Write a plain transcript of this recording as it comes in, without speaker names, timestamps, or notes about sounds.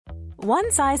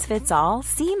One size fits all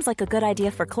seems like a good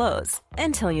idea for clothes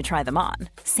until you try them on.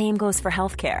 Same goes for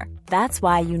healthcare. That's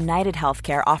why United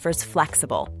Healthcare offers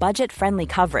flexible, budget-friendly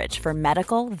coverage for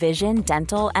medical, vision,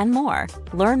 dental, and more.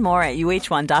 Learn more at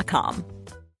uh1.com.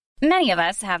 Many of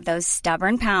us have those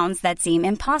stubborn pounds that seem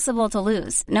impossible to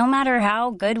lose, no matter how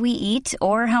good we eat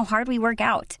or how hard we work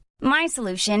out. My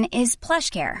solution is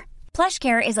PlushCare.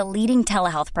 PlushCare is a leading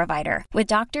telehealth provider with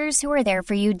doctors who are there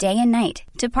for you day and night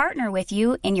to partner with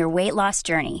you in your weight loss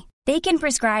journey. They can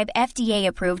prescribe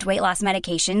FDA-approved weight loss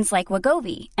medications like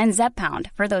Wegovy and Zepbound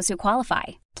for those who qualify.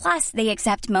 Plus, they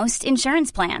accept most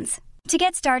insurance plans. To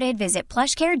get started, visit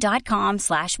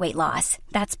plushcare.com/weightloss.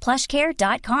 That's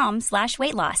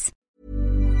plushcare.com/weightloss.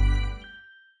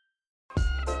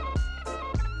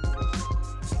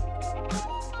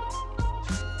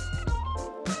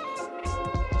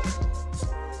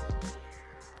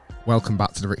 Welcome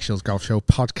back to the Rick Shields Golf Show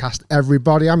podcast,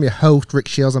 everybody. I'm your host, Rick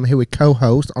Shields. I'm here with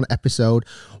co-host on episode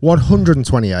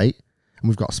 128, and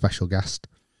we've got a special guest.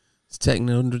 It's taken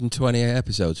 128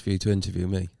 episodes for you to interview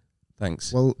me.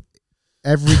 Thanks. Well,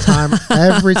 every time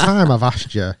I've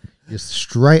asked you, you're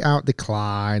straight out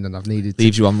decline, and I've needed to...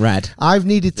 Leaves you on red. I've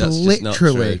needed to That's just not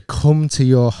literally true. come to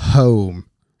your home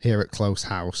here at Close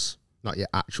House, not your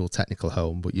actual technical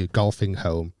home, but your golfing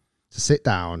home, to sit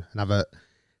down and have a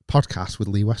podcast with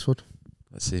Lee Westwood.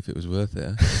 Let's see if it was worth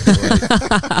it.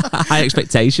 High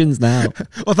expectations now.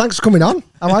 Well, thanks for coming on.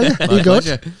 How are you? Are you My good?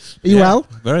 pleasure. Are you well?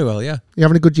 Very well, yeah. You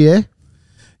having a good year?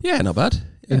 Yeah, not bad.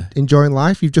 Yeah. Enjoying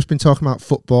life? You've just been talking about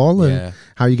football and Yeah.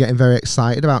 how you're getting very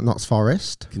excited about Notts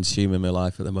Forest. Consuming my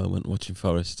life at the moment, watching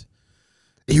Forest.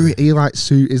 Are you like,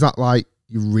 is that like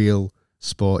your real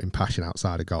sporting passion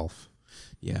outside of golf?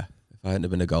 Yeah. If I hadn't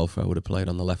have been a golfer, I would have played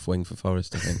on the left wing for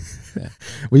Forest, I think. Yeah.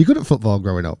 Were you good at football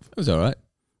growing up? It was all right.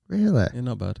 Really? Yeah,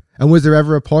 not bad. And was there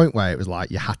ever a point where it was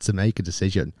like you had to make a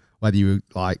decision whether you were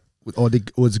like, or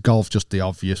was golf just the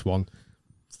obvious one?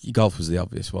 Golf was the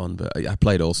obvious one, but I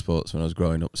played all sports when I was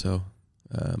growing up, so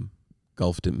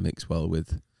golf didn't mix well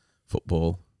with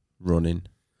football, running,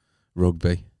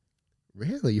 rugby.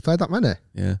 Really? You played that many?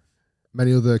 Yeah.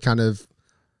 Many other kind of...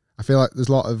 I feel like there's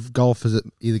a lot of golfers that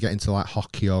either get into like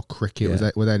hockey or cricket.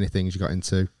 Yeah. Were there any things you got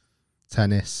into?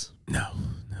 Tennis? No.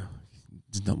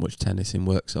 There's not much tennis in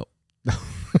Worksop. I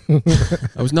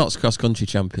was Notts cross-country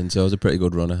champion, so I was a pretty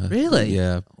good runner. Really?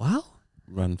 Yeah. Wow.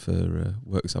 Ran for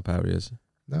Worksop areas.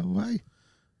 No way.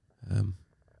 And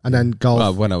then golf...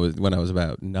 Well, when I was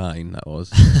about 9, that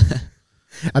was.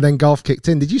 And then golf kicked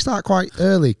in. Did you start quite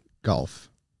early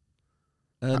golf?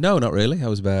 No, not really. I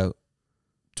was about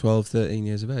 12, 13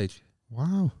 years of age.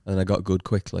 Wow. And I got good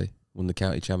quickly. Won the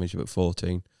county championship at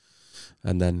 14.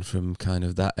 And then from kind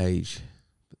of that age,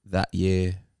 that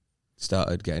year,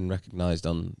 started getting recognised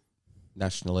on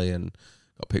nationally and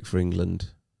got picked for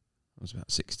England. I was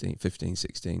about 15,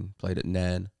 16. Played at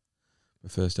Nairn, my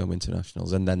first home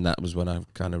internationals. And then that was when I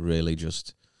kind of really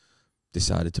just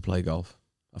decided to play golf.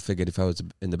 I figured if I was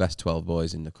in the best 12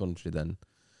 boys in the country, then,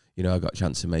 you know, I got a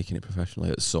chance of making it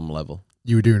professionally at some level.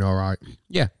 You were doing all right.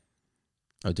 Yeah.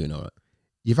 I was doing all right.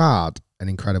 You've had an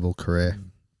incredible career.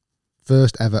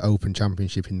 First ever Open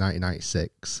Championship in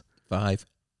 1996.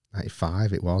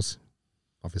 95 it was.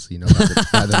 Obviously, you know that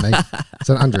better than me.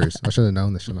 St Andrews. I should have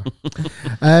known this, shouldn't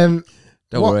I?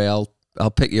 Don't worry, I'll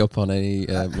pick you up on any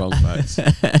wrong facts.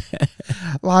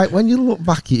 Like, when you look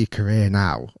back at your career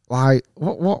now, like,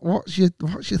 what's your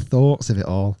thoughts of it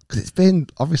all? Because it's been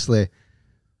obviously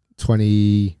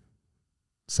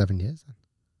 27 years.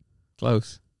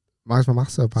 Close. Why's my math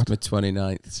so bad? It's my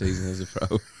 29th season as a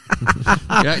pro.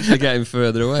 You're actually getting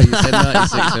further away. You said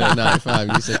 96 and 95.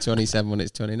 You said 27 when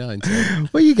it's 29. So.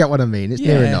 Well, you get what I mean. It's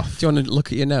near enough. Do you want to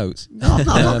look at your notes? No, it's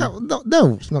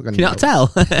not going to. Can you not tell?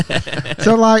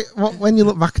 So, like, when you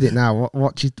look back at it now,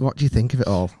 what do you think of it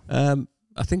all? I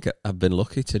think I've been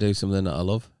lucky to do something that I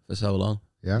love for so long.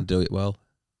 Yeah. And do it well.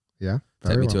 Yeah.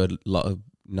 Take me to a lot of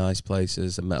nice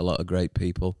places and met a lot of great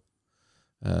people.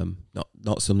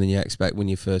 Not something you expect when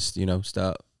you first,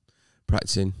 start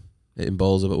practicing hitting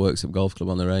balls up at Worksop Golf Club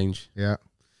on the range. Yeah.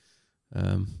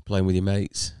 Playing with your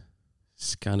mates.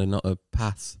 It's kind of not a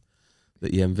path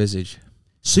that you envisage.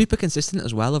 Super consistent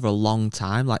as well over a long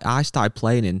time. Like, I started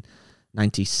playing in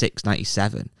 96,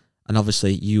 97, and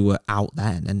obviously you were out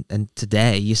then, and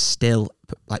today you're still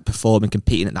like performing,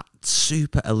 competing at that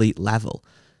super elite level.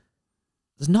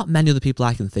 There's not many other people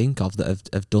I can think of that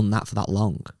have done that for that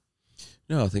long.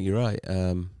 No, I think you're right.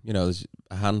 There's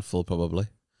a handful probably.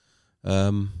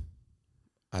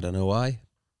 I don't know why.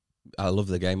 I love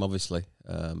the game, obviously.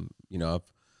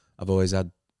 I've always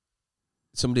had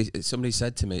somebody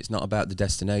said to me, it's not about the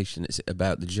destination, it's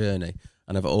about the journey.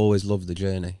 and I've always loved the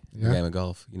journey, Yeah. the game of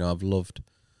golf. You know, I've loved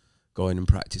going and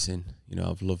practicing. You know,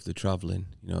 I've loved the travelling.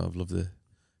 You know, I've loved the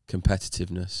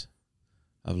competitiveness.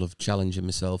 I've loved challenging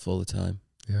myself all the time.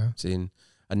 Yeah.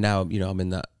 And now, you know, I'm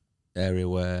in that area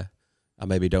where I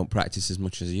maybe don't practice as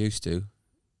much as I used to,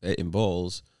 hitting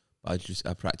balls, but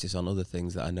I practice on other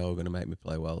things that I know are going to make me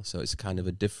play well. So it's kind of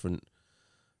a different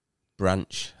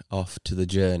branch off to the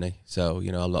journey. So,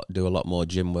 you know, do a lot more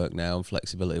gym work now and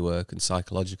flexibility work and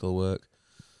psychological work,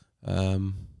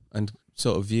 and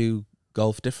sort of view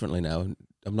golf differently now.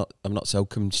 I'm not so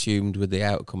consumed with the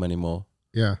outcome anymore.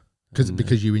 Yeah.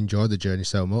 Because you enjoy the journey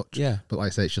so much. Yeah. But like I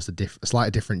say, it's just a slightly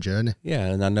different journey. Yeah,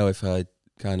 and I know if I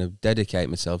kind of dedicate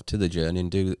myself to the journey and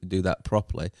do that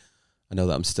properly, I know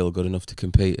that I'm still good enough to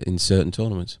compete in certain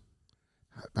tournaments.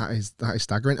 That is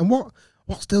staggering. And what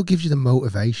still gives you the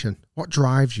motivation? What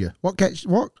drives you? What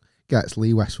gets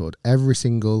Lee Westwood every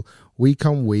single week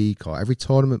on week or every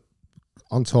tournament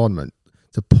on tournament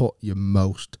to put your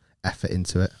most effort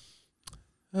into it?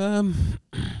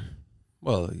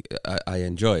 Well, I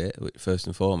enjoy it first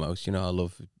and foremost. You know, I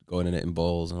love going and hitting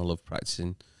balls, and I love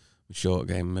practicing my short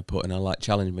game and my putting. I like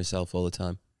challenging myself all the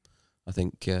time. I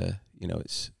think you know,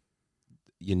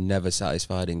 you're never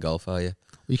satisfied in golf, are you?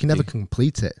 Well, you can never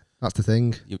complete it. That's the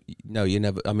thing. You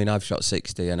never. I mean, I've shot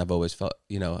 60, and I've always felt,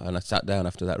 you know, and I sat down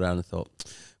after that round and thought,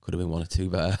 could have been one or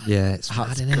two better. Yeah, it's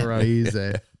hard, isn't it?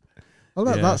 Crazy. Well,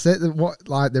 that's it.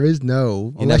 There is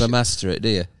no. You never master it, do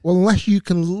you? Well, unless you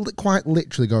can quite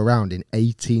literally go around in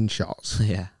 18 shots.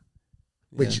 Yeah.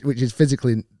 Which is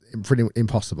physically pretty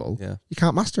impossible. Yeah. You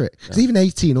can't master it. Because even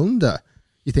 18 under,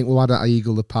 you think, well, why don't I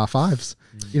eagle the par fives?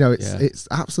 You know, it's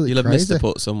absolutely You'll have crazy. missed a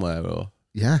putt somewhere, or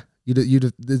yeah,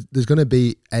 there's going to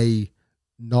be a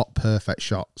not perfect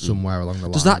shot somewhere along the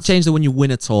line. Does that change that when you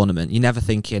win a tournament, you're never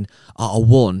thinking, I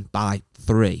won by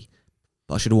 3,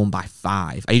 but I should have won by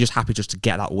 5? Are you just happy just to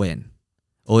get that win?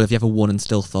 Or have you ever won and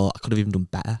still thought, I could have even done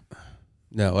better?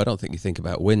 No, I don't think you think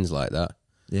about wins like that.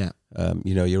 Yeah.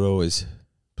 You know, you're always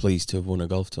pleased to have won a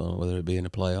golf tournament, whether it be in a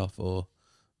playoff or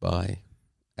by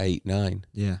 8, 9.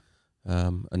 Yeah.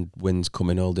 And wins come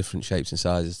in all different shapes and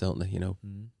sizes, don't they? You know,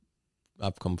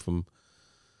 I've come from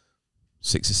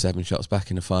 6 or 7 shots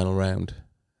back in the final round,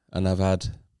 and I've had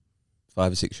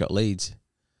 5 or 6 shot leads.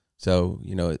 So,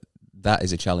 you know, that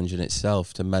is a challenge in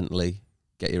itself to mentally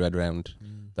get your head around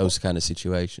those kind of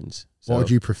situations. So, what would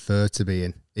you prefer to be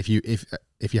in if you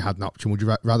had an option? Would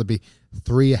you rather be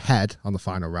 3 ahead on the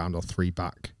final round or 3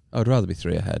 back? I would rather be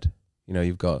 3 ahead. You know,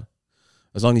 you've got,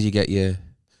 as long as you get your,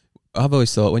 I've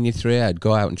always thought when you're 3 ahead,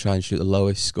 go out and try and shoot the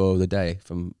lowest score of the day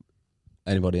from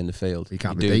anybody in the field. You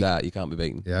can't do be beat. that, you can't be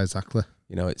beaten. Yeah, exactly.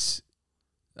 You know,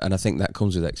 and I think that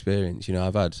comes with experience. You know,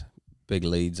 I've had big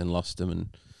leads and lost them,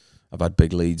 and I've had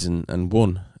big leads and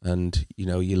won. And, you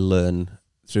know, you learn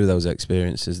through those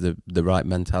experiences the right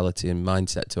mentality and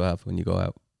mindset to have when you go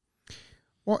out.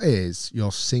 What is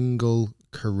your single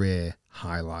career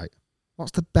highlight?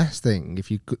 What's the best thing, if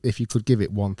you could give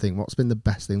it one thing, what's been the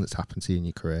best thing that's happened to you in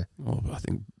your career? Well, I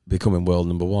think becoming world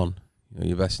number 1. You know,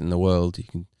 you're best in the world. You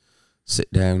can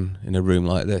sit down in a room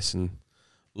like this and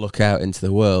look out into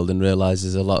the world and realise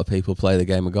there's a lot of people play the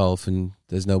game of golf and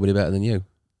there's nobody better than you.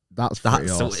 That's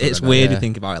awesome, it's weird to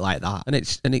think about it like that.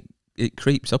 And it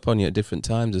creeps up on you at different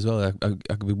times as well.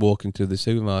 I could be walking through the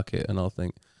supermarket and I'll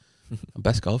think, I'm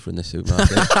best golfer in this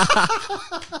supermarket.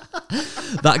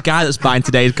 That guy that's buying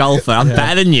today's golfer, I'm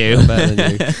better than you. I'm better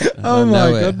than you. Oh my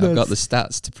goodness. I've got the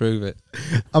stats to prove it.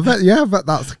 I bet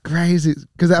that's crazy.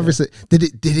 Because obviously, did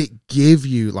it give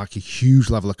you like a huge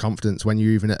level of confidence when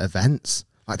you're even at events?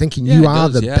 Like thinking you are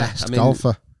the best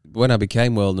golfer. When I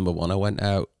became world number 1, I went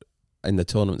out in the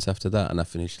tournaments after that and I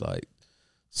finished like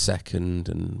 2nd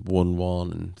and won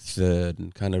 1 and 3rd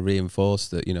and kind of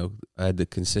reinforced that, you know, I had the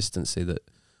consistency that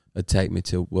would take me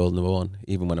to world number 1,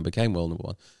 even when I became world number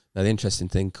 1. Now, the interesting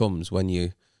thing comes when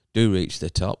you do reach the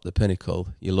top, the pinnacle,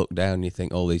 you look down and you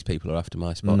think, all these people are after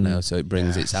my spot now. So it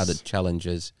brings its added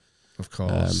challenges. Of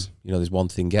course. You know, there's one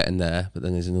thing getting there, but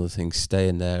then there's another thing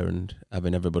staying there and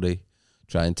having everybody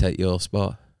try and take your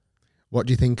spot. What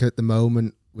do you think at the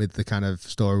moment with the kind of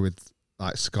story with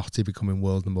like Scotty becoming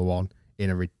world number 1 in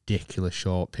a ridiculous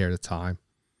short period of time?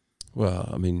 Well,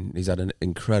 I mean, he's had an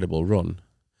incredible run.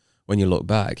 When you look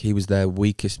back, he was their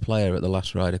weakest player at the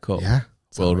last Ryder Cup. Yeah.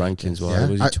 World rankings wise,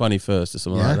 was he 21st or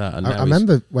something like that? And I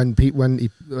remember when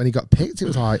he got picked, it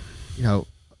was like, you know,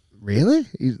 really,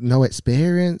 no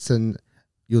experience, and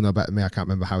you'll know better than me. I can't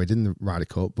remember how he did in the Ryder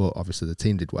Cup, but obviously the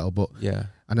team did well. But yeah,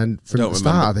 and then from the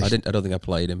start of this, I don't think I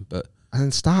played him, but and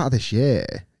then start of this year,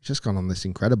 he's just gone on this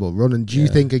incredible run. And do you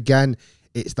think again,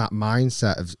 it's that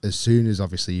mindset of as soon as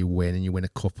obviously you win and you win a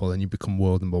couple and you become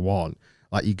world number 1,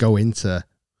 Like you go into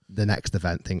the next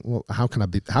event, think, well, how can I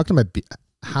be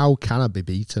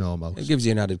beaten almost? It gives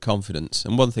you an added confidence.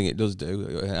 And one thing it does do,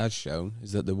 it has shown,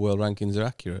 is that the world rankings are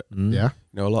accurate. Yeah.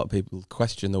 A lot of people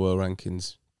question the world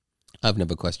rankings. I've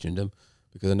never questioned them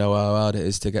because I know how hard it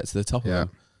is to get to the top of them.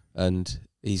 And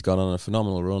he's gone on a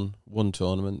phenomenal run, won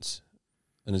tournaments,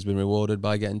 and has been rewarded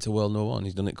by getting to world #1.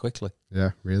 He's done it quickly.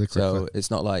 Yeah, really quickly. So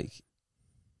it's not like,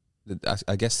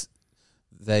 I guess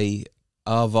they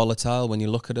are volatile when you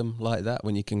look at them like that,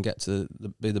 when you can get to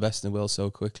be the best in the world so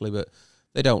quickly, but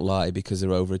they don't lie because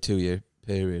they're over a 2-year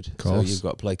period. So you've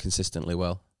got to play consistently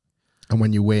well. And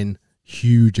when you win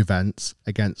huge events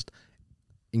against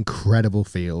incredible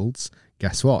fields,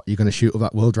 guess what? You're going to shoot up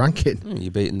that world ranking.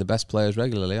 You're beating the best players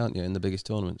regularly, aren't you, in the biggest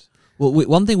tournaments? Well,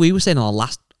 one thing we were saying on our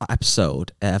last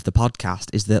episode of the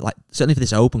podcast is that, like, certainly for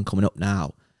this Open coming up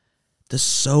now, there's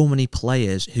so many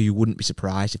players who you wouldn't be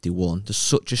surprised if they won. There's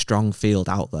such a strong field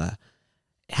out there.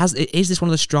 Is this one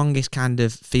of the strongest kind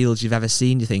of fields you've ever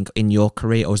seen, you think, in your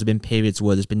career? Or has there been periods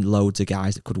where there's been loads of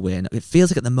guys that could win? It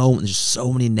feels like at the moment there's just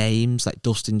so many names, like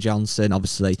Dustin Johnson,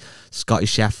 obviously, Scotty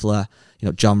Scheffler,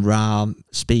 John Rahm,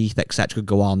 Spieth, etc. could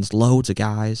go on. There's loads of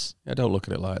guys. I don't look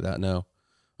at it like that, no.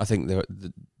 I think there's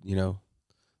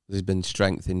been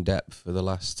strength in depth for the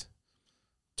last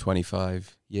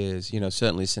 25 years.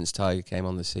 Certainly since Tiger came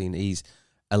on the scene, he's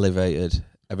elevated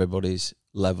everybody's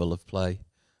level of play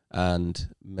and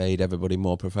made everybody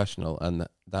more professional, and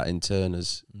that in turn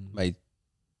has made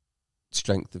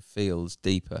strength of fields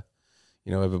deeper.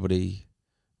 Nobody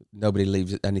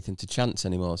leaves anything to chance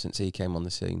anymore since he came on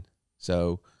the scene.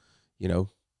 So,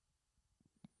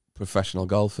 professional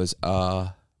golfers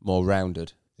are more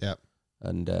rounded. Yeah.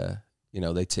 And,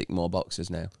 they tick more boxes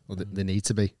now. Well, they need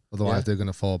to be. Otherwise, they're going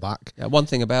to fall back. Yeah, one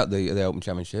thing about the Open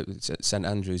Championship, St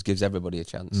Andrews gives everybody a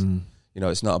chance.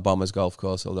 It's not a bomber's golf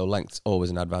course, although length's always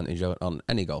an advantage on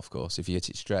any golf course if you hit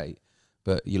it straight.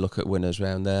 But you look at winners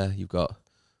round there, you've got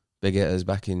big hitters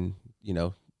back in,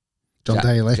 John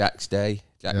Daly. Jack's day.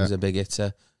 Jack was a big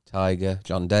hitter. Tiger,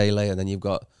 John Daly, and then you've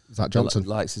got Zach Johnson.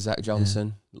 Likes of Zach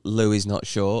Johnson. Yeah. Louis not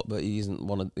short, but he isn't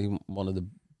one of the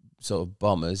sort of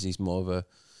bombers. He's more of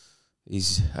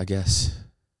he's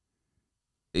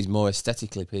more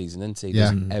aesthetically pleasing, isn't he? He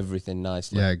does everything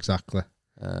nicely. Yeah, exactly.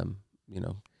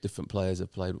 Different players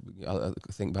have played. I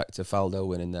think back to Faldo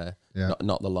winning there. Yeah.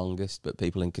 Not the longest, but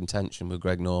people in contention with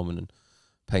Greg Norman and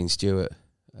Payne Stewart.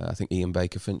 I think Ian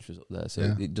Baker Finch was up there.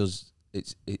 So it does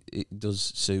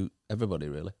suit everybody,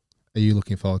 really. Are you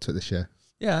looking forward to it this year?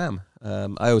 Yeah, I am.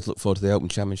 I always look forward to the Open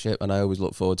Championship, and I always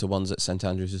look forward to ones at St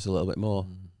Andrews just a little bit more.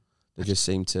 They just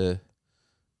seem to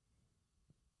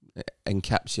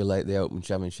encapsulate the Open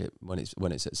Championship when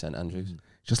it's at St Andrews.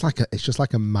 It's just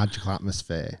like a magical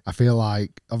atmosphere. I feel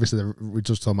like, obviously, we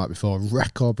just talked about before,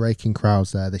 record-breaking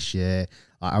crowds there this year.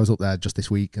 I was up there just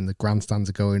this week, and the grandstands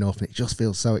are going off, and it just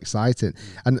feels so exciting.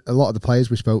 And a lot of the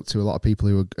players we spoke to, a lot of people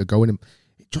who are going,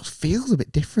 it just feels a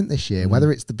bit different this year.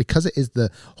 Whether it's because it is the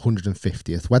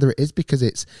 150th, whether it is because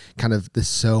it's kind of, there's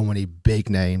so many big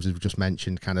names, as we just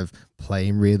mentioned, kind of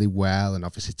playing really well, and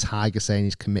obviously Tiger saying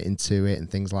he's committing to it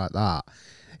and things like that.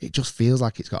 It just feels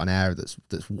like it's got an air that's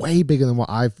way bigger than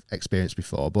what I've experienced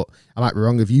before. But I might be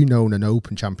wrong. Have you known an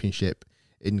Open Championship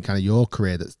in kind of your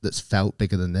career that's felt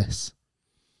bigger than this?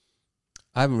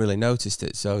 I haven't really noticed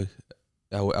it, so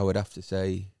I would have to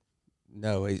say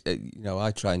no.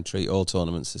 I try and treat all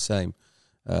tournaments the same.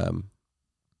 But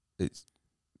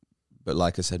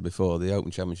like I said before, the Open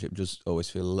Championship does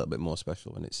always feel a little bit more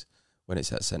special when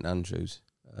it's at St Andrews.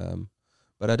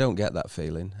 But I don't get that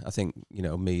feeling. I think,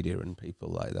 media and people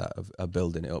like that are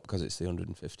building it up because it's the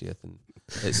 150th and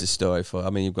it's a story for... I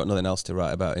mean, you've got nothing else to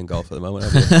write about in golf at the moment,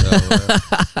 have you?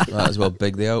 So might as well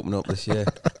big the Open up this year.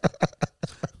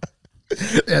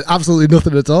 Yeah, absolutely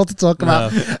nothing at all to talk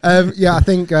about. I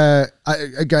think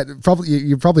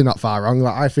you're probably not far wrong.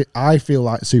 Like I feel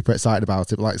like super excited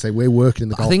about it. But like I say, we're working in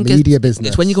the golf media business.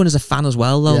 It's when you're going as a fan as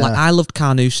well, though. Yeah. Like I loved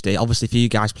Carnoustie. Obviously, for you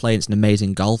guys playing, it's an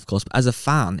amazing golf course. But as a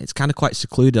fan, it's kind of quite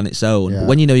secluded on its own. Yeah. But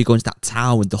when you go into that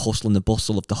town with the hustle and the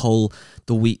bustle of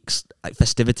the week's like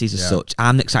festivities as such,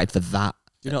 I'm excited for that.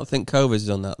 Do you not think COVID's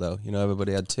done that though?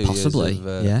 Everybody had 2 years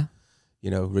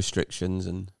of restrictions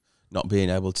and not being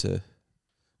able to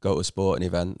go to sporting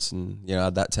events and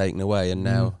had that taken away, and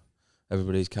now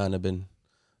everybody's kind of been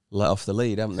let off the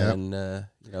lead, haven't they? Yep. And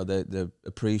they're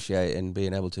appreciating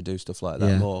being able to do stuff like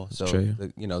that more. So true.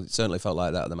 It certainly felt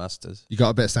like that at the Masters. You got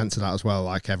a bit of sense of that as well.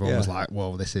 Like everyone was like,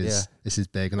 "Whoa, this is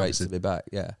big." And Great to be back.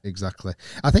 Yeah, exactly.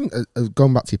 I think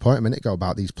going back to your point a minute ago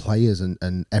about these players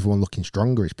and everyone looking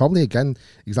stronger, it's probably again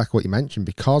exactly what you mentioned,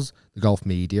 because the golf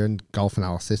media and golf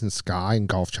analysis and Sky and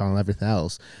Golf Channel and everything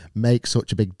else make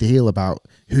such a big deal about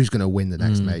who's going to win the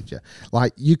next major.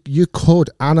 Like you could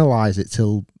analyze it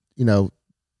till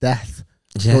death.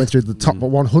 Going through the top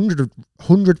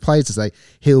 100 players to say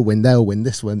he'll win, they'll win,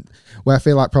 this one. Where I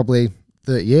feel like probably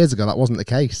 30 years ago that wasn't the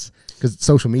case, because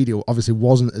social media obviously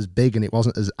wasn't as big and it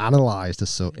wasn't as analysed as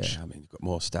such. Yeah, I mean, you've got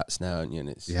more stats now, haven't you?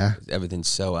 And everything's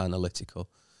so analytical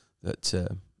that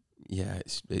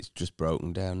it's just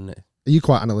broken down, isn't it? Are you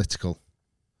quite analytical?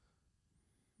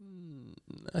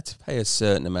 I to pay a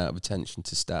certain amount of attention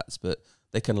to stats, but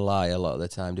they can lie a lot of the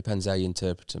time. Depends how you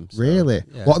interpret them. So, really?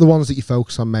 Yeah. What are the ones that you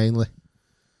focus on mainly?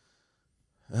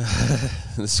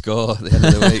 The score at the end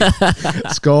of the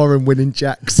week. Score and winning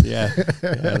checks.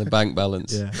 The bank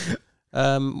balance. Yeah.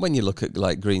 When you look at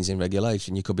like greens in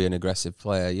regulation, you could be an aggressive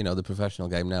player. The professional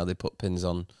game now, they put pins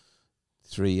on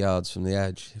 3 yards from the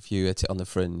edge. If you hit it on the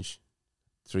fringe,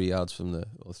 3 yards from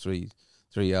or 3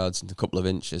 yards and a couple of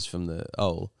inches from the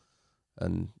hole,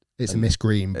 and it's a missed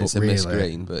green, but it's a missed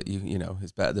green, but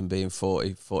it's better than being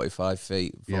 40, 45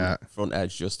 feet from front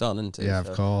edge just on, isn't it? Yeah,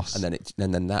 of course. And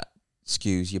then that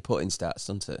skews your putting stats,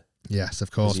 doesn't it? Yes,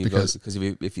 of course. Because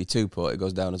if you 2-putt, it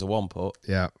goes down as a 1-putt.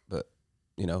 Yeah. But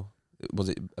was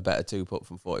it a better 2-putt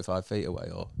from 45 feet away,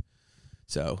 or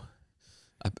so?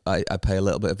 I pay a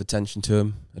little bit of attention to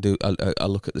them. I do. I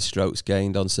look at the strokes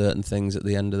gained on certain things at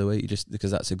the end of the week, just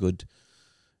because that's a good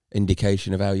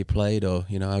indication of how you played, or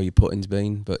how your putting's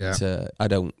been. But I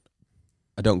don't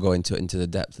go into the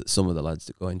depth that some of the lads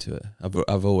that go into it.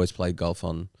 I've always played golf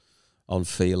on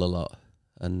feel a lot,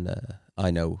 and I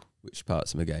know which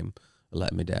parts of my game are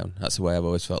letting me down. That's the way I've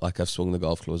always felt like I've swung the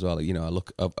golf club as well.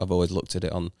 I've always looked at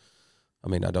it on. I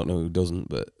mean, I don't know who doesn't,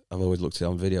 but I've always looked at it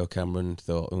on video camera and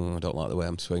thought, I don't like the way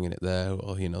I'm swinging it there,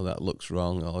 or that looks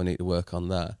wrong, or I need to work on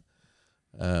that.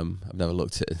 I've never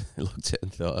looked at it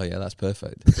and thought, oh yeah, that's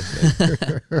perfect.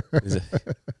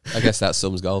 I guess that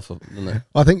sums golf up, doesn't it?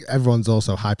 Well, I think everyone's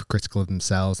also hypercritical of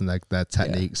themselves and their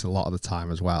techniques a lot of the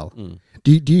time as well.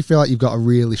 Do you feel like you've got a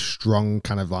really strong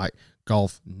kind of like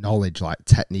golf knowledge, like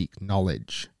technique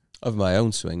knowledge? Of my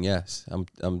own swing, yes. I'm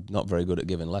not very good at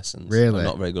giving lessons. Really? I'm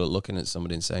not very good at looking at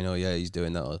somebody and saying, oh yeah, he's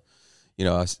doing that. Or,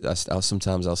 I'll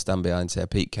sometimes I'll stand behind, say,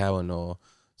 Pete Cowan or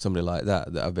somebody like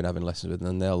that I've been having lessons with,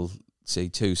 and they'll see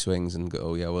 2 swings and go,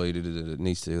 oh yeah, well, he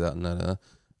needs to do that,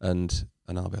 and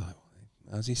I'll be like,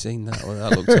 how's he seen that? Well,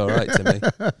 that looks all right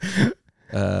to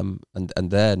me.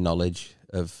 And their knowledge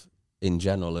of, in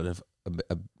general, and of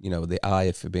the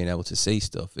eye for being able to see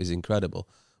stuff is incredible.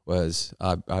 Whereas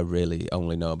I really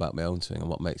only know about my own swing and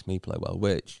what makes me play well,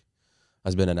 which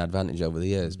has been an advantage over the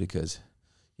years, because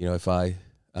if I've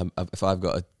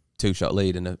got a 2-shot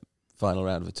lead in a final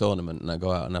round of a tournament and I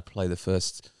go out and I play the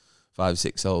first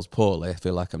 5-6 holes poorly, I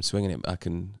feel like I'm swinging it, I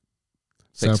can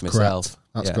fix myself.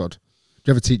 That's good.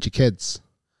 Do you ever teach your kids?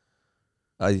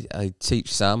 I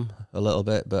teach Sam a little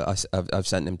bit, but I've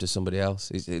sent him to somebody else.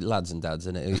 He's lads and dads,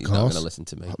 isn't it? He's not going to listen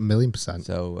to me. 1,000,000%.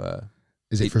 So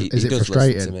Is it he does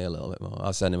frustrating? Listen to me a little bit more.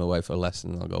 I'll send him away for a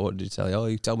lesson and I'll go, what did you tell you? Oh,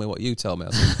 you tell me what you tell me.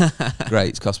 I said, great,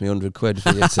 it's cost me 100 quid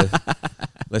for you to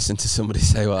listen to somebody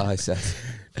say what I said.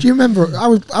 Do you remember? I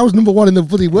was number 1 in the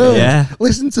bloody world. Yeah.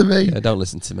 Listen to me. Yeah, don't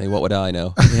listen to me. What would I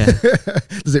know? Yeah.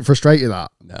 Does it frustrate you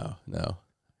that? No.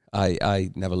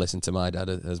 I never listened to my dad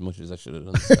as much as I should have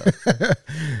done. So.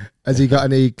 Has he got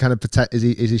any kind of is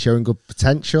he showing good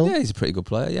potential? Yeah, he's a pretty good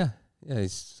player. Yeah,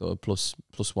 he's sort of plus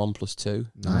 1, plus 2.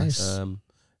 Nice.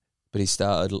 But he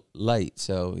started late,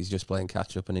 so he's just playing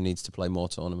catch up, and he needs to play more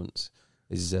tournaments.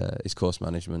 His course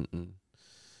management and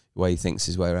the way he thinks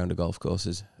his way around a golf course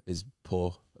is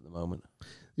poor at the moment.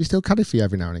 You still caddy for you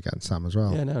every now and again, Sam, as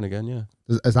well? Yeah, now and again, yeah.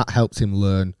 Has that helped him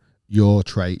learn your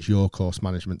traits, your course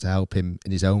management, to help him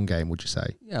in his own game, would you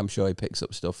say? Yeah, I'm sure he picks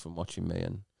up stuff from watching me,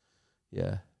 and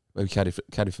yeah, maybe caddy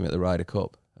for me at the Ryder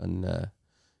Cup, and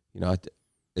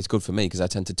it's good for me because I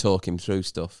tend to talk him through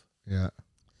stuff. Yeah.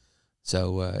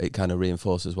 So it kind of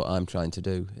reinforces what I'm trying to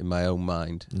do in my own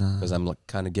mind, because I'm like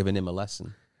kind of giving him a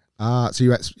lesson.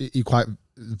 So you quite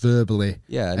verbally.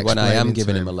 Yeah, and when I am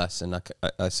giving him a lesson,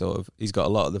 I sort of, he's got a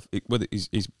lot of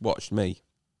he's watched me,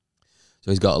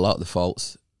 so he's got a lot of the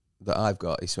faults that I've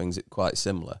got. He swings it quite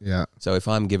similar. Yeah. So if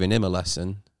I'm giving him a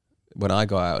lesson, when I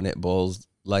go out and hit balls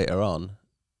later on,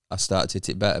 I start to hit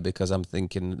it better because I'm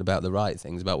thinking about the right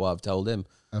things, about what I've told him.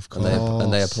 Of course.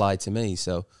 And they apply to me.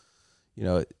 So,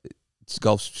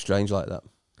 golf's strange like that.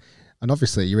 And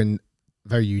obviously, you're in a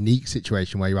very unique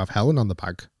situation where you have Helen on the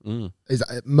bag. Is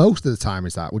that, most of the time,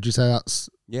 is that? Would you say that's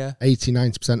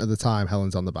 80-90% of the time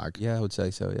Helen's on the bag? Yeah, I would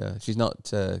say so, yeah. She's not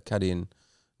caddying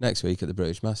next week at the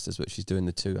British Masters, but she's doing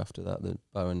the 2 after that, the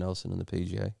Byron Nelson and the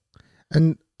PGA.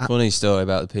 And funny story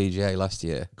about the PGA last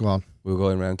year. Go on. We were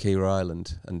going around Keyra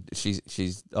Island, and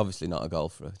she's obviously not a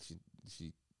golfer.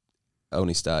 She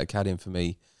only started caddying for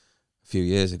me a few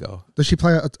years ago. Does she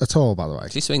play at all, by the way?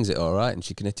 She swings it all right, and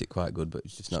she can hit it quite good, but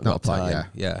it's just not got play, time.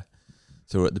 Yeah.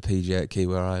 So we're at the PGA at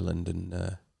Keyra Island,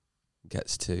 and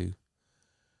gets to,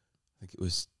 I think it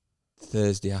was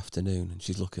Thursday afternoon, and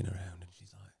she's looking around, and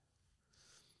she's like,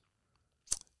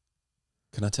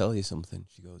 "Can I tell you something?"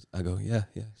 She goes, I go, yeah.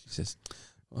 She says,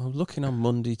 "Well, I'm looking on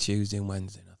Monday, Tuesday and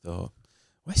Wednesday." And I thought,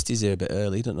 Westie's here a bit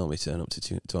early. He don't normally turn up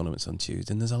to tournaments on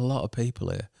Tuesday. And there's a lot of people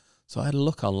here. So I had a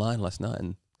look online last night,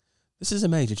 and this is a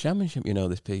major championship, the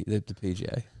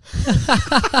PGA.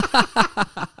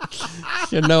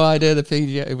 She had no idea the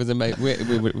PGA was a major.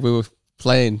 We were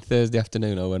playing Thursday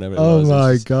afternoon or whenever it was. Oh,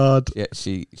 my God. Yeah,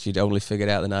 she'd only figured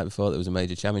out the night before that it was a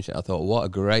major championship. I thought, what a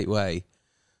great way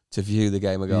to view the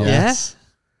game of golf. Yes.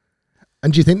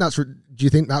 And do you think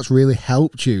that's really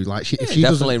helped you? Like, if she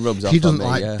definitely rubs off. She doesn't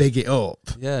on me, big it up.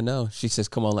 Yeah, no. She says,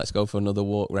 "Come on, let's go for another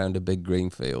walk around a big green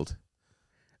field."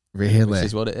 Really, which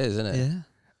is what it is, isn't it? Yeah.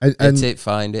 And hit it,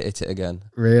 find it, hit it again.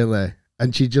 Really,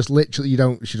 and she just literally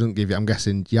she doesn't give you. I'm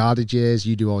guessing yardages.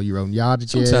 You do all your own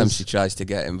yardages. Sometimes she tries to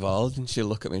get involved, and she'll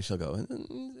look at me and she'll go,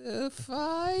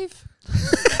 5.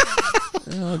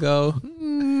 And I'll go,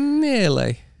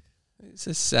 nearly. It's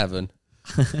a 7.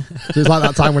 So it's like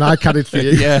that time when I caddied for you.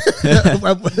 Yeah.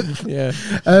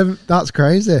 Yeah. That's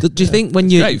crazy. Do you think when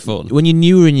you're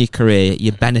newer in your career,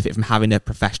 you benefit from having a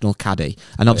professional caddy?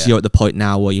 And obviously you're at the point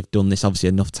now where you've done this obviously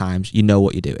enough times, you know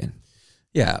what you're doing.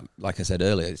 Yeah, like I said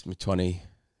earlier, it's my 20.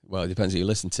 Well, it depends who you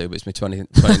listen to, but it's my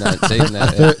 29th season now.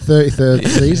 33rd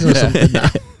season or something now.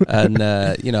 And,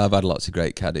 I've had lots of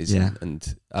great caddies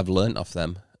and I've learnt off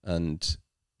them. And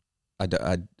I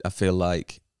feel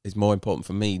like it's more important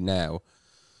for me now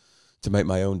to make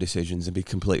my own decisions and be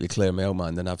completely clear in my own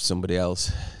mind than have somebody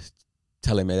else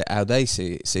telling me how they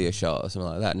see a shot or something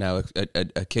like that. Now,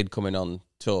 a kid coming on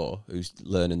tour who's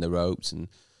learning the ropes, and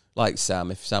like Sam,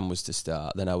 if Sam was to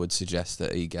start, then I would suggest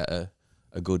that he get a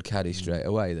good caddy straight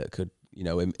away that could,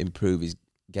 improve his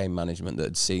game management, that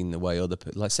had seen the way other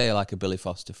people, like a Billy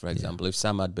Foster, for example. If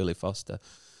Sam had Billy Foster,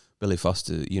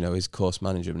 his course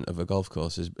management of a golf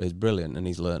course is brilliant, and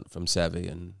he's learnt from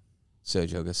Sevi and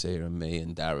Sergio Garcia and me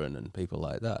and Darren and people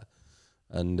like that,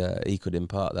 and he could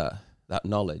impart that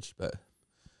knowledge. But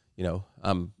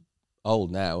I'm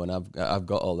old now, and I've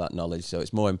got all that knowledge, so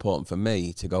it's more important for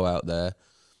me to go out there.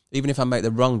 Even if I make the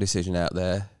wrong decision out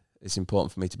there, it's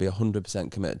important for me to be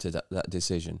 100% committed to that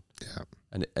decision. Yeah,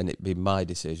 and it be my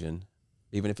decision,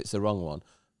 even if it's the wrong one,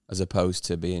 as opposed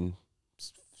to being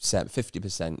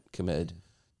 50% committed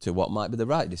to what might be the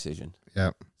right decision.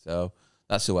 Yeah. So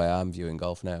that's the way I'm viewing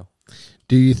golf now.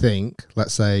 Do you think,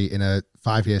 let's say in a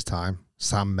 5 years' time,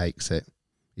 Sam makes it,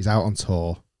 he's out on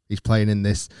tour, he's playing in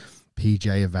this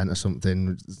PJ event or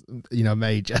something,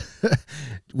 major,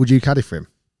 would you caddy for him?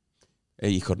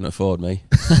 He couldn't afford me.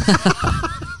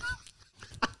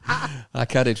 I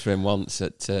caddied for him once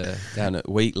down at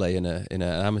Wheatley in an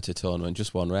amateur tournament,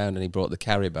 just one round, and he brought the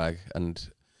carry bag,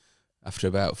 and after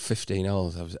about 15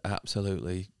 holes, I was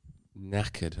absolutely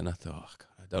knackered, and I thought, oh, God,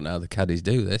 I don't know how the caddies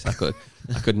do this. I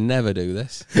could never do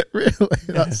this. Really?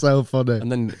 That's so funny.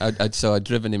 And then I'd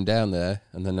driven him down there,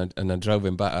 and then I drove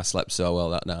him back. I slept so well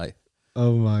that night.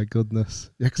 Oh my goodness!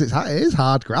 Yeah, because it is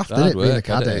hard graft, isn't it? Work, being a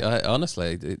caddy.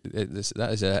 Honestly,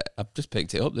 I've just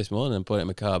picked it up this morning and put it in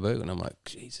my car boot, and I'm like,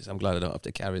 Jesus, I'm glad I don't have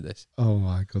to carry this. Oh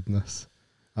my goodness,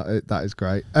 that is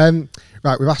great.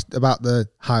 Right, we've asked about the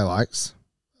highlights.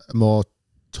 A more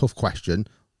tough question.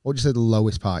 What would you say the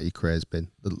lowest part of your career has been?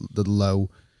 The low,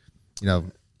 Yeah,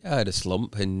 I had a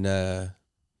slump in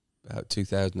about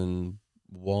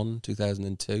 2001,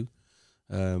 2002.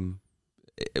 When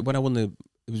I won it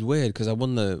was weird because I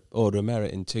won the Order of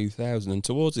Merit in 2000, and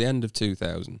towards the end of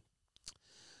 2000,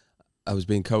 I was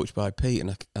being coached by Pete,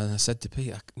 and I said to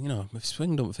Pete, my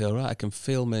swing don't feel right. I can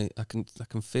feel I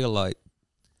can feel like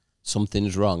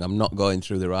something's wrong. I'm not going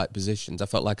through the right positions. I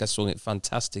felt like I swung it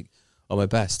fantastic on my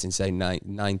best in, say,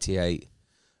 98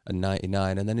 and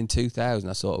 99. And then in 2000,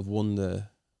 I sort of won the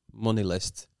money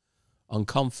list on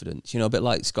confidence. A bit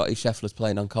like Scotty Scheffler's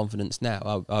playing on confidence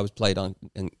now. I was played on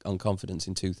confidence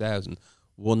in 2000,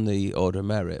 won the Order of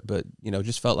Merit, but,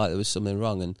 just felt like there was something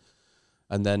wrong.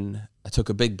 And then I took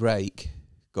a big break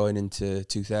going into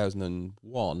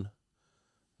 2001.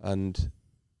 and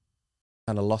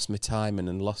kind of lost my timing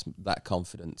and lost that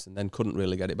confidence, and then couldn't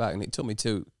really get it back. And it took me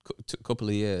a couple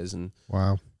of years, and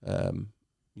wow,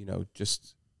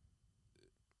 just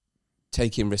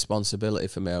taking responsibility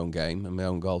for my own game and my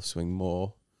own golf swing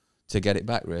more to get it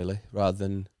back, really, rather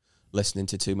than listening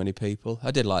to too many people.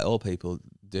 I did like all people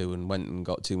do and went and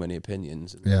got too many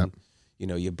opinions. And then,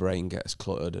 your brain gets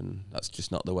cluttered, and that's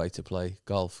just not the way to play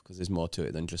golf, because there's more to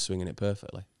it than just swinging it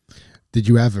perfectly. Did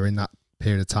you ever, in that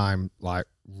period of time, like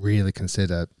really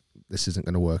consider this isn't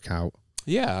going to work out?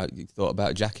 Yeah, I thought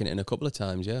about jacking it in a couple of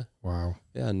times, yeah. Wow.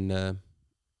 Yeah, and,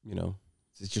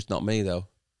 it's just not me, though.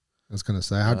 I was going to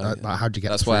say, how'd you get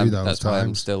that's through why those times? That's why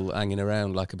I'm still hanging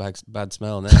around like a bad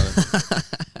smell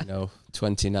now.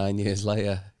 29 years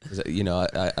later,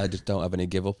 I just don't have any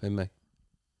give up in me.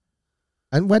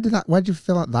 And where do you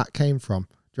feel like that came from?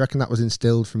 Do you reckon that was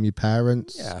instilled from your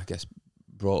parents? Yeah, I guess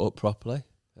brought up properly.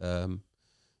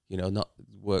 Not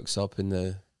works up in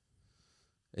the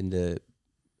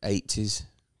 80s.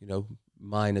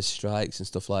 Miners' strikes and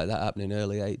stuff like that happening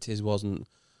early 80s wasn't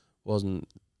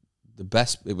the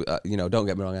best. Don't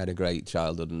get me wrong, I had a great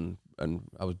childhood and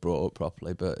I was brought up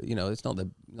properly, but it's not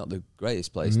the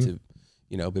greatest place to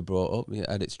be brought up. It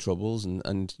had its troubles,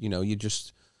 and you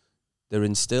just, they're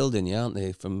instilled in you, aren't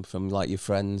they, from like your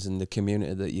friends and the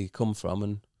community that you come from,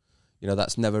 and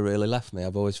that's never really left me.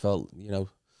 I've always felt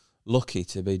lucky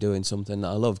to be doing something that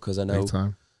I love, because I know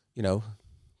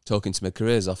talking to my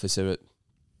careers officer at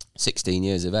 16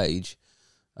 years of age,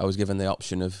 I was given the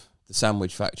option of the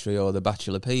sandwich factory or the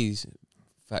Bachelor Peas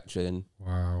factory, and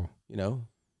wow,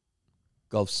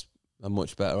 golf's a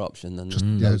much better option than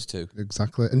those two.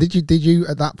 Exactly. And did you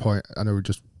at that point, I know we've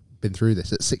just been through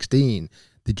this, at 16,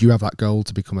 did you have that goal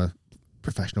to become a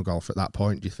professional golfer at that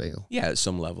point, do you feel? Yeah, at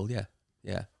some level, yeah.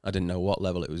 I didn't know what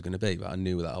level it was going to be, but I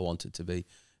knew that I wanted to be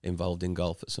involved in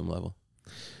golf at some level.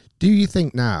 Do you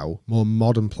think now more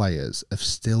modern players have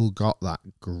still got that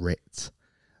grit,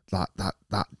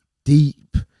 that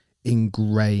deep,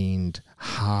 ingrained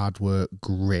hard work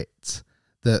grit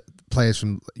that players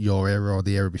from your era or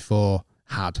the era before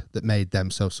had, that made them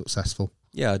so successful?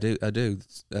 Yeah, I do.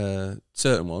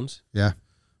 Certain ones. Yeah.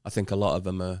 I think a lot of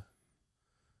them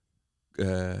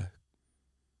are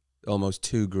almost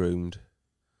too groomed,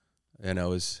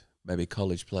 as maybe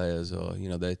college players, or,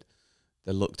 they're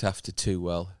looked after too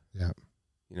well. Yeah.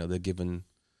 They're given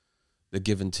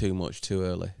too much too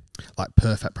early. Like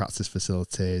perfect practice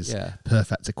facilities,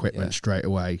 perfect equipment straight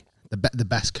away, the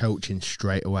best coaching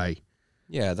straight away.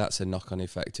 Yeah, that's a knock-on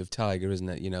effect of Tiger, isn't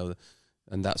it?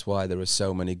 And that's why there are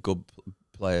so many good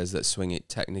players that swing it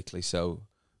technically so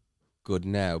good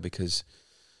now, because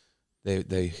they're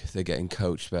getting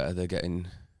coached better. They've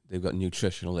got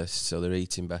nutritionalists, so they're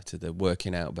eating better. They're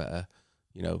working out better.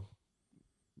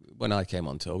 When I came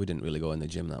on tour, we didn't really go in the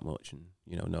gym that much, and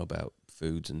know about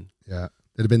foods and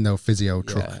there'd have been no physio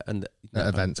truck and at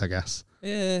events, I guess.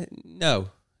 Yeah, no.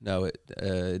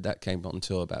 That came on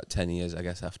tour about 10 years, I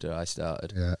guess, after I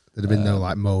started. Yeah, there'd have been no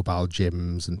like mobile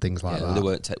gyms and things like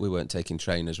that. We weren't taking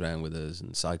trainers around with us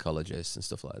and psychologists and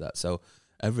stuff like that. So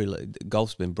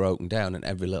golf's been broken down, and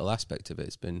every little aspect of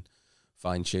it's been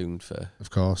fine tuned for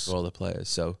all the players.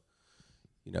 So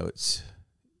it's,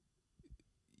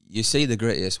 you see the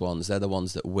grittiest ones, they're the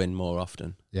ones that win more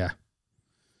often. Yeah,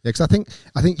 because I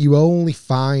think you only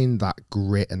find that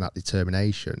grit and that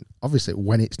determination, obviously,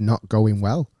 when it's not going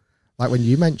well. Like when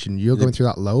you mentioned you're going through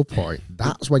that low point,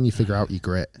 that's when you figure out your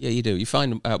grit. Yeah, you do. You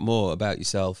find out more about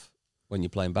yourself when you're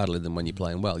playing badly than when you're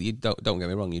playing well. You don't get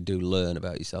me wrong, you do learn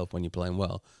about yourself when you're playing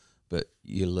well, but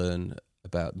you learn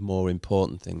about more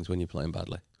important things when you're playing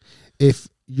badly. If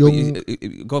you're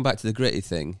going back to the gritty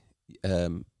thing,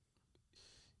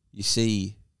 you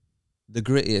see the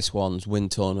grittiest ones win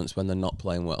tournaments when they're not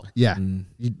playing well. Yeah,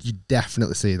 you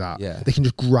definitely see that. Yeah, they can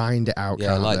just grind it out.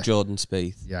 Yeah, like they? Jordan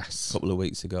Spieth. Yes, a couple of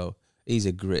weeks ago, he's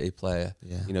a gritty player.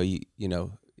 Yeah,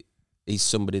 he's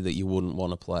somebody that you wouldn't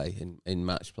want to play in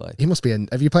match play. He must be in.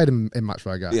 Have you played him in match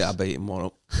play, guys? Yeah, I beat him one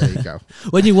up. There you go.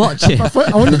 When you watch it,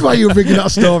 I wondered why you were bringing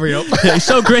that story up. He's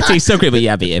so gritty, but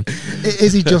yeah, I beat him.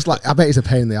 Is he just like? I bet he's a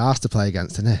pain in the arse to play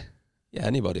against, isn't he? Yeah,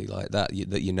 anybody like that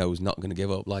that you know is not going to give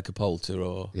up, like a Poulter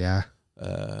or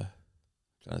trying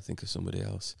to think of somebody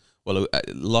else. Well,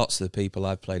 lots of the people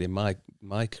I've played in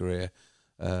my career,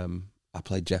 I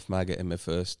played Jeff Maggott in my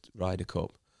first Ryder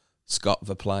Cup, Scott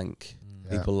Verplank,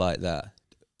 people like that,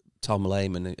 Tom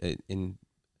Lehman in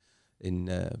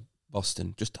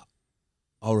Boston, just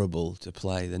horrible to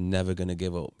play. They're never going to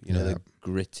give up. They're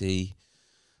gritty,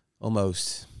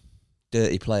 almost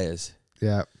dirty players.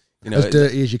 Yeah, as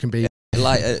dirty as you can be.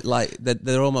 Like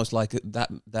they're almost like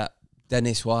that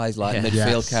Dennis Wise,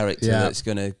 midfield character that's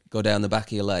going to go down the back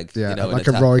of your leg. Yeah, you know, like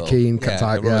a Roy Keane type.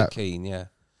 Like a Roy Keane, yeah.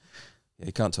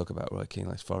 You can't talk about Roy Keane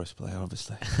like Forest player,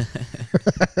 obviously.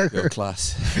 Your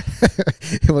class.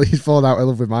 Well, he's fallen out of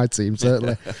love with my team,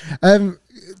 certainly.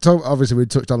 So obviously we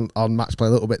touched on match play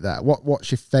a little bit there.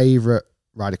 What's your favourite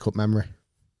Ryder Cup memory?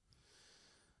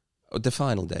 The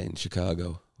final day in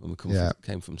Chicago when we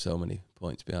came from so many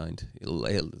points behind.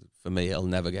 For me, it'll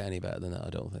never get any better than that, I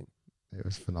don't think. It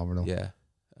was phenomenal. Yeah.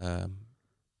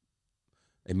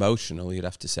 Emotional, you'd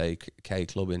have to say. K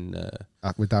Club in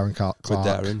with Darren Clark. With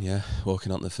Darren, yeah,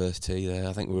 walking on the first tee there.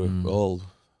 I think we were all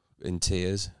in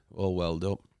tears, all welled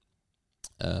up.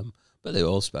 But they were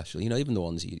all special. You know, even the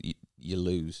ones you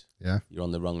lose, you're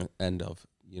on the wrong end of.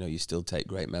 You know, you still take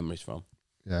great memories from.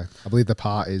 Yeah, I believe the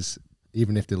parties,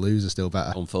 even if they lose, are still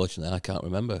better. Unfortunately, I can't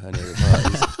remember any of the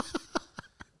parties.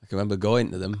 I can remember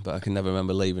going to them, but I can never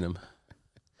remember leaving them.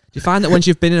 Do you find that once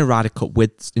you've been in a Ryder Cup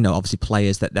with, you know, obviously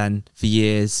players that then for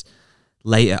years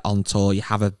later on tour, you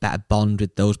have a better bond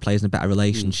with those players and a better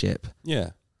relationship?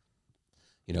 Yeah.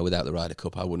 You know, without the Ryder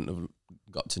Cup, I wouldn't have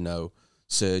got to know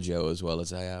Sergio as well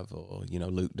as I have, or, you know,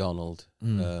 Luke Donald.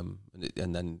 And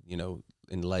then, you know,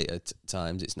 in later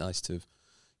times, it's nice to have,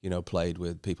 you know, played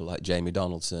with people like Jamie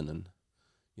Donaldson and,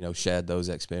 you know, shared those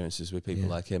experiences with people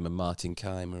like him and Martin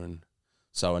Keimer and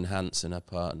Soren Hansen, I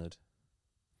partnered.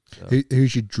 So.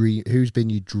 Who's your dream? Who's been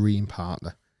your dream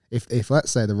partner? If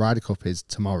let's say the Ryder Cup is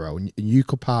tomorrow and you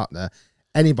could partner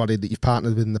anybody that you've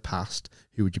partnered with in the past,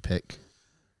 who would you pick?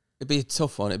 It'd be a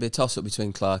tough one. It'd be a toss-up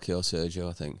between Clarkey or Sergio,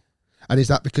 I think. And is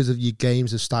that because of your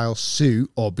games of style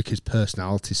suit or because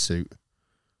personalities suit?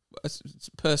 It's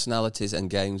personalities and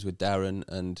games with Darren,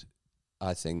 and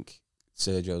I think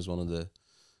Sergio's one of the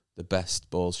best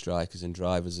ball strikers and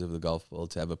drivers of the golf ball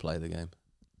to ever play the game.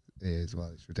 It is, well,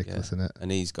 it's ridiculous, isn't it?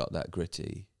 And he's got that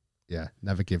gritty. Yeah,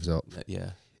 never gives up.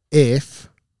 Yeah. If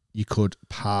you could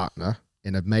partner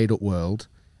in a made-up world,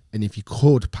 and if you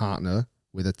could partner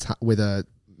with a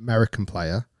American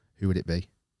player, who would it be?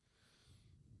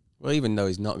 Well, even though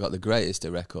he's not got the greatest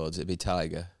of records, it'd be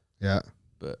Tiger. Yeah.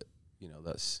 But, you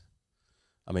know,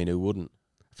 I mean, who wouldn't?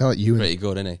 I feel like you pretty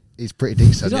good, isn't he? He's pretty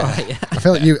decent. He's right, yeah. I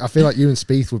feel like you and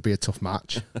Spieth would be a tough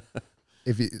match.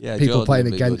 If people Jordan playing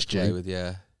would be against good to play you. with,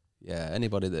 yeah,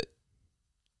 anybody that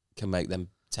can make them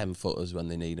 10-footers when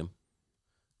they need them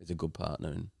is a good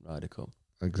partner in Ryder Cup.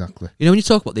 Exactly. You know, when you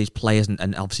talk about these players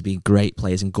and obviously being great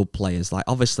players and good players, like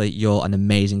obviously you're an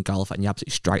amazing golfer and you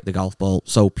absolutely strike the golf ball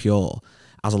so pure,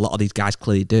 as a lot of these guys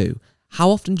clearly do. How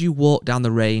often do you walk down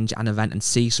the range at an event and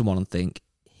see someone and think,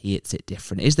 he hits it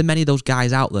different? Is there many of those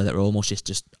guys out there that are almost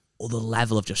just other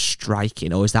level of just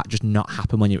striking, or is that just not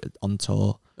happen when you're on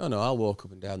tour? No, I'll walk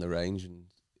up and down the range and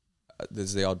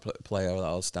there's the odd player that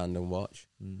I'll stand and watch.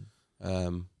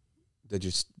 They're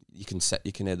just, you can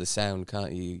hear the sound,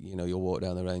 can't you? You know, you'll walk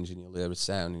down the range and you'll hear a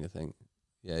sound and you think,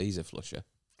 yeah, he's a flusher.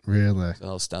 Really? So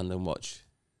I'll stand and watch.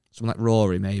 Someone like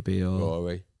Rory, maybe, or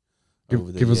Rory.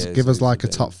 Give us like a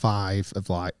top 5 of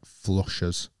like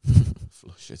flushers.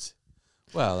 Flushers.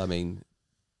 Well, I mean,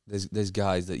 there's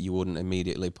guys that you wouldn't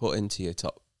immediately put into your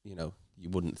top. You know, you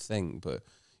wouldn't think, but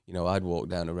you know, I'd walk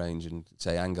down a range and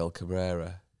say Angel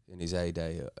Cabrera in his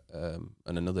heyday, and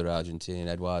another Argentinian,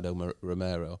 Eduardo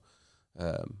Romero.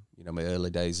 You know, my early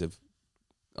days of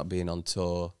being on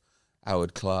tour,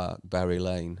 Howard Clark, Barry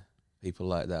Lane, people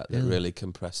like that really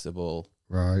compress the ball.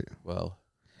 Right. Well.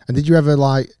 And did you ever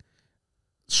like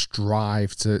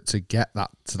strive to get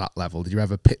that to that level? Did you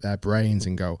ever pick their brains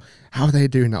and go, how are they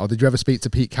doing that? Or did you ever speak to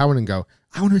Pete Cowan and go,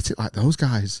 I want to hit it like those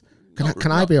guys?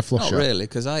 Can I be a flusher? Not really,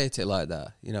 because I hit it like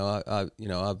that. You know,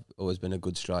 I've always been a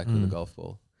good striker with the golf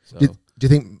ball. So. Do you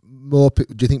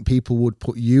think people would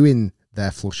put you in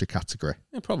their flusher category?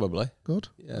 Yeah, probably. Good.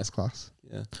 Yeah, that's class.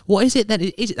 Yeah. What is it then?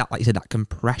 Is it that, like you said, that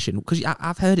compression? Because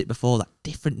I've heard it before, that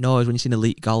different noise when you see an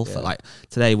elite golfer. Yeah. Like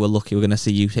today, we're lucky we're going to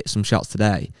see you hit some shots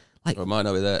today. Like, or it might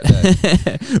not be there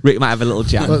today. Rick might have a little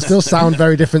chance. But it still sound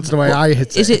very different to the way I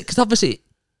hit it. Is it? Because obviously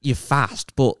you're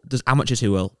fast, but there's amateurs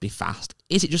who will be fast.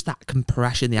 Is it just that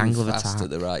compression, the angle of attack? Fast at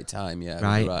the right time, yeah.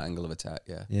 Right. The right angle of attack,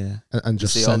 yeah. Yeah. And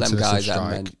just you see all them guys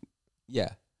that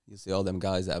you see all them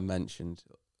guys that I mentioned,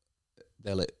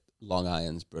 they'll hit long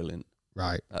irons, brilliant.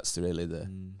 Right. That's really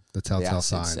the telltale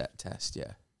sign. Set test,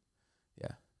 yeah.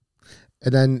 Yeah.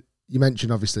 And then you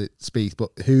mentioned obviously Spieth,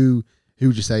 but who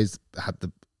would you say has had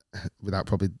the, without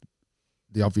probably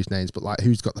the obvious names, but like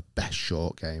who's got the best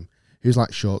short game? Who's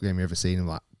like short game you ever seen? And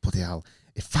like, bloody hell,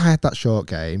 if I had that short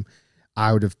game,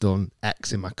 I would have done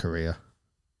X in my career.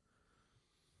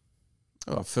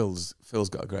 Oh, Phil's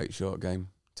got a great short game.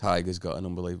 Tiger's got an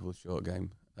unbelievable short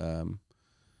game.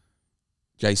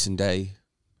 Jason Day,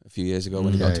 few years ago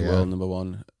when he got to world number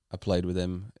one. I played with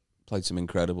him, played some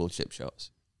incredible chip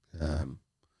shots. Yeah.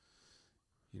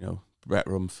 Brett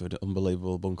Rumford,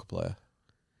 unbelievable bunker player.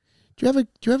 Do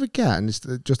you ever get, and it's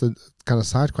just a kind of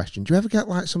side question, do you ever get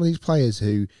like some of these players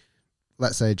who,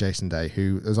 let's say Jason Day,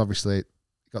 who has obviously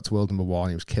got to world number one,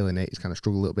 he was killing it, he's kind of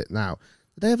struggled a little bit now.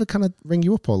 Did they ever kind of ring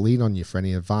you up or lean on you for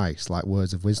any advice, like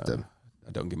words of wisdom?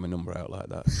 I don't give my number out like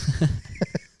that.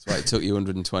 That's why it took you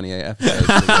 128 episodes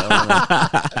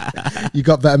to get You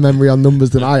got better memory on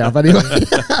numbers than I have anyway.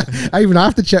 I even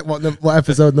have to check what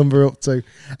episode number we're up to.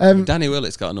 Danny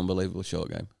Willett's got an unbelievable short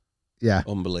game. Yeah.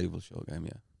 Unbelievable short game,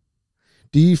 yeah.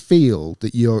 Do you feel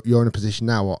that you're in a position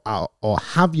now, or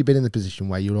have you been in the position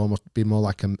where you'd almost be more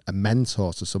like a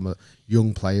mentor to some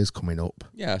young players coming up?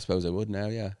 Yeah, I suppose I would now,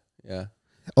 yeah.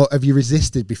 Or have you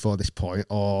resisted before this point,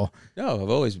 or? No, I've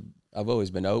always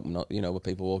been open, with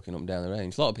people walking up and down the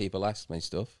range. A lot of people ask me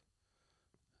stuff,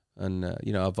 and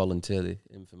I volunteer the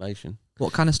information.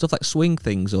 What kind of stuff, like swing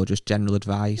things, or just general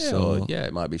advice? Yeah,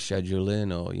 it might be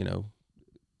scheduling, or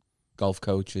golf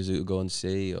coaches who go and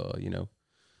see, or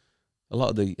a lot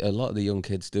of the young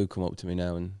kids do come up to me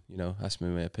now and ask me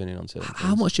my opinion on certain things.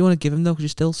 How much do you want to give them though? Because you're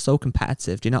still so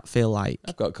competitive. Do you not feel like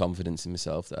I've got confidence in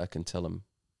myself that I can tell them?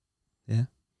 Yeah.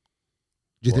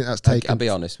 Do you think that's taken? I'll be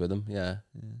honest with them. Yeah.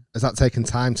 Has that taken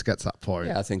time to get to that point?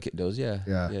 Yeah, I think it does. Yeah.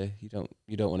 Yeah. You don't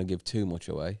want to give too much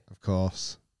away. Of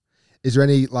course. Is there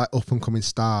any like up and coming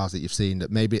stars that you've seen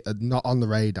that maybe are not on the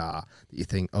radar that you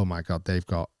think, oh my God, they've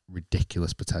got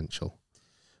ridiculous potential?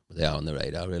 Well, they are on the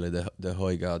radar, really. The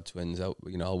Højgaard twins.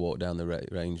 I'll walk down the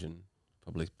range and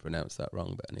probably pronounce that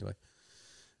wrong, but anyway,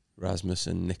 Rasmus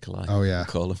and Nikolai. Oh yeah, I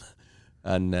call them.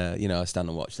 And I stand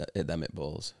and watch them hit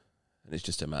balls, and it's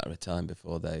just a matter of time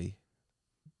before they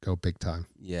go big time.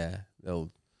 Yeah, they'll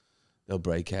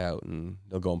break out and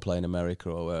they'll go and play in America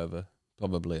or wherever,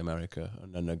 probably America,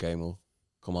 and then their game will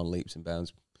come on leaps and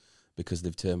bounds because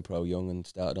they've turned pro young and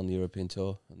started on the European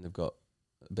tour, and they've got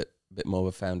a bit more of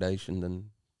a foundation than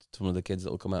some of the kids that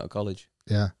will come out of college.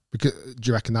 Yeah. Because, do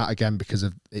you reckon that again because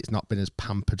of it's not been as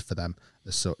pampered for them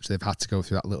as such? They've had to go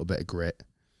through that little bit of grit.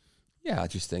 Yeah, I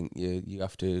just think you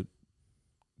have to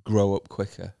grow up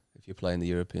quicker if you're playing the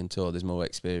European tour. There's more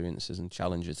experiences and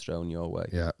challenges thrown your way.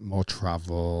 Yeah, more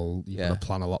travel. You've got to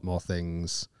plan a lot more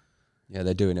things. Yeah,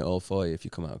 they're doing it all for you if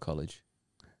you come out of college.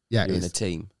 Yeah, you're in a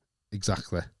team.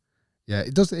 Exactly. Yeah,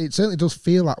 it does. It certainly does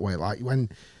feel that way. Like when.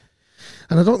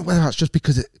 And I don't know whether that's just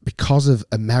because of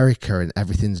America and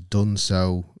everything's done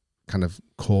so kind of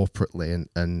corporately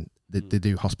and they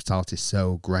do hospitality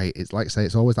so great. It's like I say,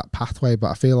 it's always that pathway.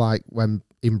 But I feel like when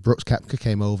even Brooks Koepka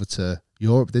came over to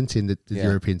Europe, didn't he, in the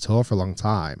European tour for a long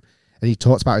time, and he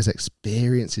talked about his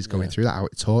experiences going through that, how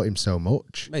it taught him so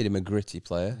much. Made him a gritty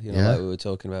player, like we were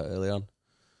talking about early on.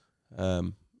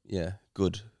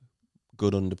 Good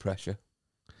under pressure.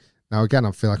 Now, again,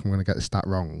 I feel like I'm going to get the stat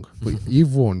wrong, but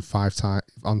you've won 5 times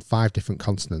on 5 different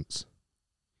continents.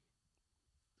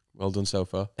 Well done so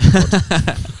far.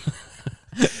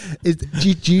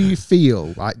 Do you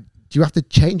feel like, do you have to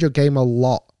change your game a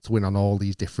lot to win on all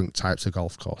these different types of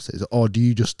golf courses, or do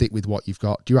you just stick with what you've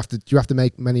got? Do you have to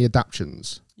make many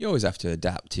adaptations? You always have to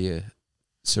adapt to your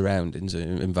surroundings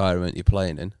and environment you're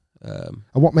playing in. And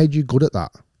what made you good at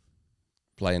that?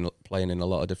 Playing in a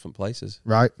lot of different places.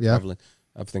 Right, yeah. Traveling.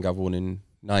 I think I've won in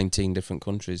 19 different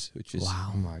countries, which is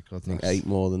wow, my goodness. I think 8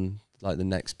 more than like the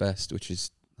next best, which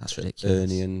is that's ridiculous.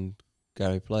 Ernie and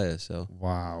Gary Player. So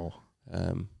wow.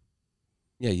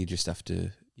 You just have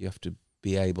to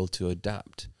be able to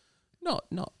adapt. Not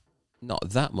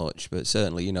that much, but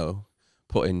certainly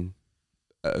putting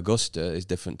at Augusta is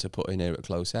different to putting here at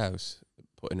Close House.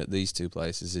 Putting at these 2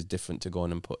 places is different to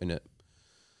going and putting at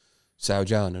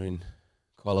Saujana in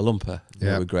Kuala Lumpur,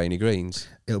 with grainy greens.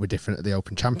 It'll be different at the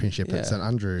Open Championship at St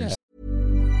Andrews. Yeah.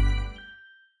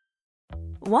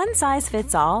 One size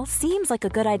fits all seems like a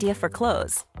good idea for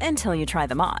clothes until you try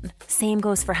them on. Same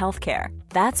goes for healthcare.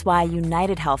 That's why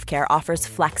United Healthcare offers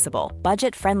flexible,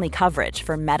 budget-friendly coverage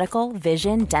for medical,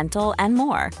 vision, dental, and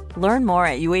more. Learn more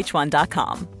at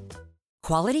uh1.com.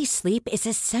 Quality sleep is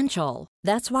essential.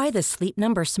 That's why the Sleep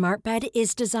Number Smart Bed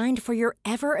is designed for your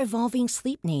ever-evolving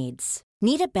sleep needs.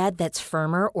 Need a bed that's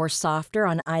firmer or softer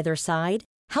on either side?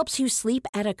 Helps you sleep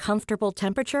at a comfortable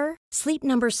temperature? Sleep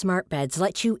Number Smart Beds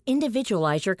let you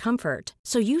individualize your comfort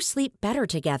so you sleep better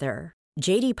together.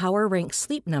 J.D. Power ranks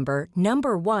Sleep Number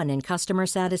number 1 in customer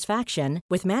satisfaction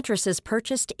with mattresses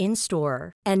purchased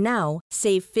in-store. And now,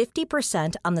 save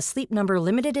 50% on the Sleep Number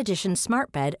Limited Edition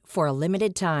Smart Bed for a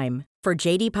limited time. For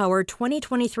J.D. Power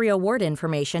 2023 award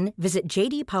information, visit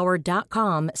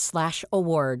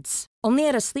jdpower.com/awards. Only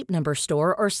at a Sleep Number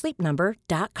store or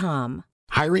sleepnumber.com.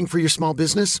 Hiring for your small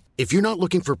business? If you're not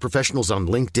looking for professionals on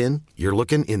LinkedIn, you're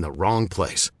looking in the wrong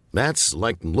place. That's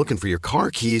like looking for your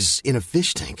car keys in a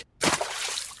fish tank.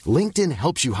 LinkedIn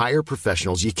helps you hire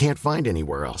professionals you can't find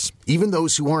anywhere else, even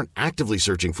those who aren't actively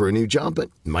searching for a new job but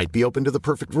might be open to the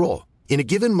perfect role. In a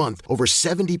given month, over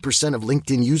 70% of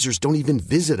LinkedIn users don't even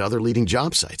visit other leading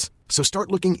job sites. So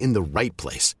start looking in the right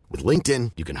place. With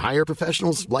LinkedIn, you can hire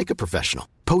professionals like a professional.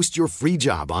 Post your free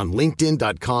job on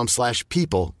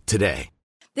linkedin.com/people today.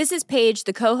 This is Paige,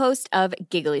 the co-host of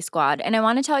Giggly Squad, and I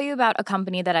want to tell you about a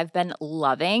company that I've been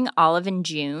loving, Olive &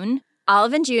 June.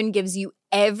 Olive & June gives you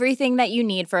everything that you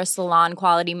need for a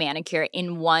salon-quality manicure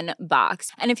in one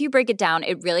box. And if you break it down,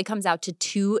 it really comes out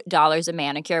to $2 a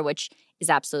manicure, which is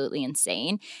absolutely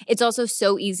insane. It's also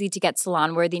so easy to get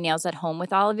salon-worthy nails at home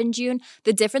with Olive & June.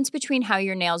 The difference between how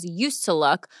your nails used to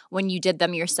look when you did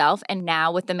them yourself and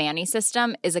now with the Mani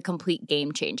system is a complete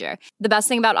game changer. The best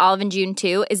thing about Olive & June,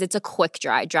 too, is it's a quick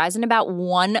dry. Dries in about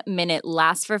 1 minute,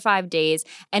 lasts for 5 days,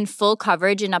 and full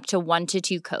coverage in up to 1 to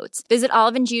 2 coats. Visit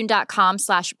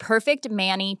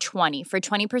oliveandjune.com/perfectmani20 for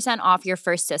 20% off your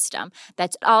first system.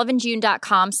 That's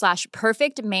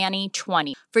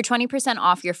oliveandjune.com/perfectmani20 for 20%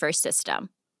 off your first system.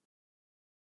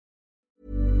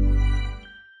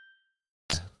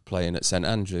 Playing at St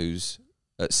Andrews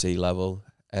at sea level,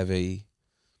 heavy,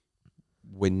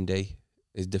 windy,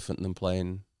 is different than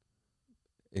playing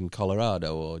in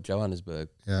Colorado or Johannesburg.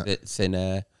 Yeah. Thin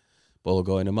air, ball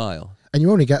going a mile. And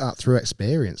you only get that through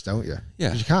experience, don't you? Yeah.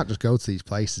 'Cause you can't just go to these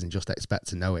places and just expect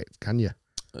to know it, can you?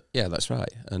 Yeah, that's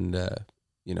right. And,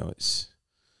 it's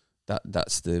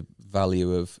that's the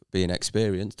value of being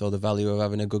experienced, or the value of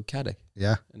having a good caddy.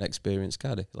 Yeah. An experienced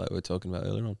caddy, like we were talking about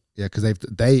earlier on. Yeah, because if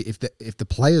the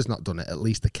player's not done it, at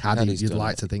least the caddy you'd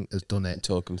like to think has done it.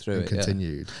 Talk them through and it.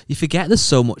 continued. Yeah. You forget there's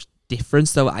so much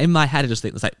difference, though. In my head, I just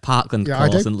think there's like Parkland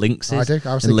course and links. I do.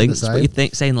 I was and thinking links, the same. but you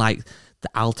saying like the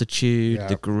altitude,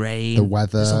 the grain, the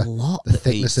weather, there's a lot, the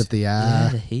thickness of the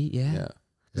air, the heat, Yeah.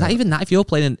 Is that even that? If you're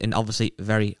playing in obviously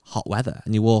very hot weather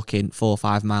and you're walking 4 or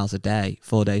 5 miles a day,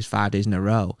 4 days, 5 days in a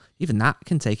row, even that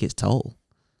can take its toll.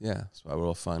 Yeah, that's why we're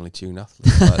all finely tuned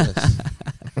athletes like this.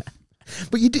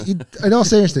 But you in all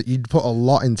seriousness, you'd put a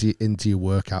lot into your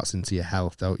workouts, into your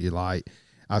health, don't you? Like,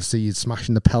 I've seen you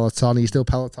smashing the Peloton. Are you still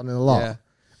Pelotoning a lot? Yeah.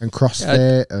 And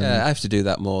CrossFit? I have to do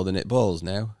that more than it balls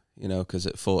now, because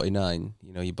at 49,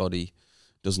 your body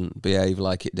doesn't behave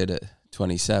like it did at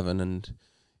 27, and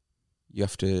you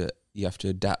have to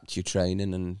adapt your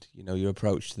training and your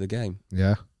approach to the game.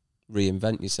 Yeah,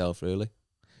 reinvent yourself, really.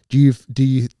 Do you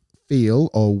feel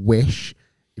or wish,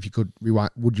 if you could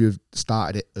rewind, would you have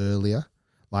started it earlier?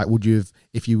 Like, would you have,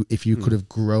 if you could have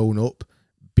grown up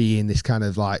being this kind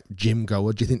of like gym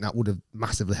goer? Do you think that would have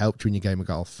massively helped you in your game of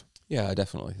golf? Yeah, I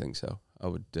definitely think so. I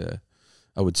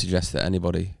would suggest that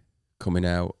anybody coming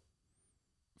out,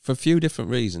 for a few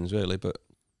different reasons, really, but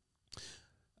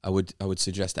I would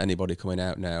suggest anybody coming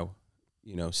out now,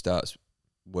 starts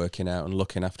working out and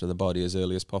looking after the body as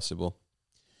early as possible.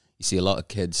 You see a lot of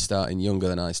kids starting younger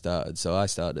than I started. So I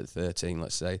started at 13,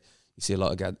 let's say. You see a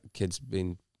lot of kids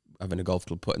having a golf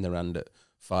club put in their hand at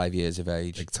 5 years of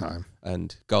age. Big time.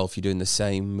 And golf, you're doing the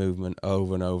same movement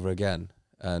over and over again,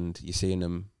 and you're seeing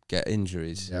them get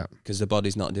injuries because the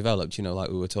body's not developed. Like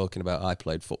we were talking about, I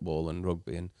played football and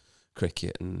rugby and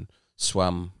cricket and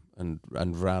swam and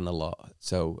ran a lot.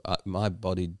 So my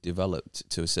body developed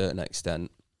to a certain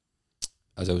extent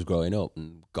as I was growing up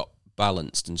and got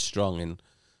balanced and strong in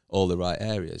all the right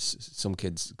areas. Some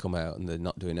kids come out and they're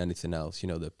not doing anything else.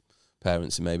 The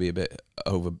parents are maybe a bit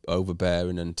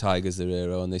overbearing, and Tiger's their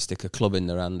hero, and they stick a club in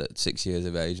their hand at 6 years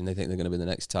of age and they think they're going to be the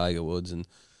next Tiger Woods, and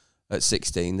at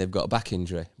 16 they've got a back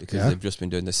injury because they've just been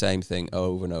doing the same thing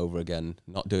over and over again,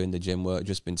 not doing the gym work,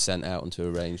 just been sent out onto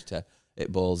a range to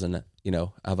hit balls and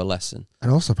have a lesson,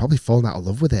 and also probably falling out of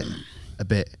love with it a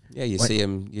bit. Yeah, you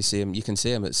can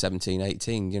see him at 17,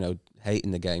 18,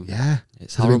 hating the game. Yeah,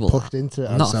 it's horrible. Been pushed into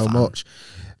it so much.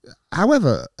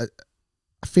 However, I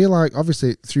feel like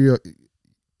obviously through your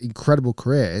incredible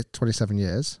career, 27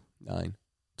 years, 29.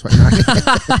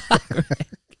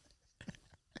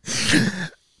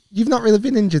 You've not really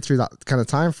been injured through that kind of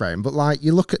time frame, but like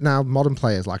you look at now modern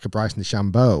players like a Bryson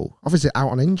DeChambeau, obviously out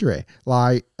on injury,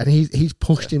 like, and he's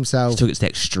pushed himself. He took it to the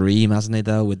extreme, hasn't he?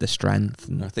 Though, with the strength.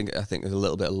 I think there's a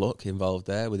little bit of luck involved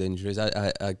there with injuries.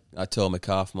 I tore my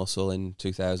calf muscle in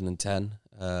 2010.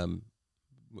 It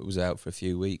was out for a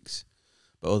few weeks,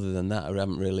 but other than that, I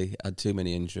haven't really had too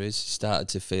many injuries. Started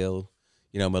to feel,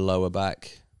 my lower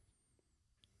back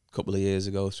a couple of years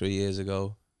ago, 3 years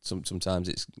ago. Sometimes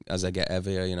it's as I get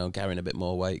heavier, carrying a bit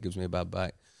more weight gives me a bad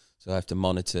back. So I have to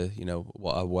monitor,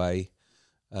 what I weigh.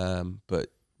 But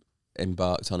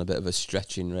embarked on a bit of a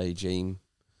stretching regime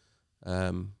 2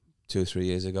 or 3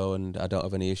 years ago, and I don't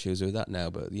have any issues with that now.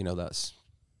 But that's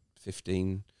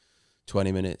 15,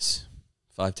 20 minutes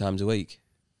 5 times a week.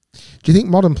 Do you think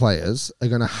modern players are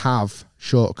going to have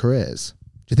short careers?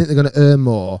 Do you think they're going to earn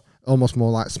more, almost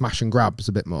more like smash and grabs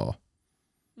a bit more?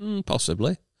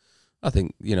 Possibly. I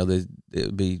think it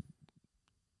would be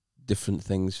different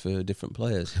things for different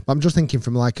players. But I'm just thinking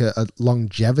from like a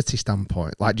longevity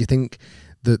standpoint. Like, do you think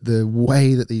that the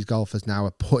way that these golfers now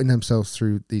are putting themselves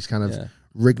through these kind of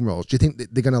rigmaroles, do you think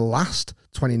that they're going to last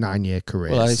 29-year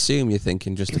careers? Well, I assume you're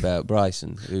thinking just about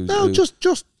Bryson.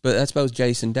 Just. But I suppose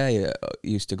Jason Day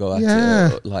used to go at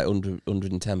it like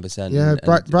 110%. Yeah,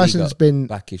 Bryson's been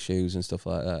back his shoes and stuff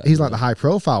like that. He's like the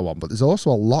high-profile one, but there's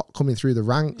also a lot coming through the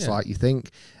ranks. Like, you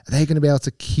think, are they going to be able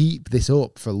to keep this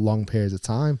up for long periods of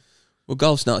time? Well,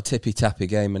 golf's not a tippy-tappy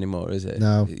game anymore, is it?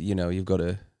 No. You've got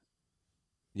to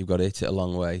hit it a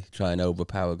long way, try and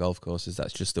overpower golf courses.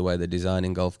 That's just the way they're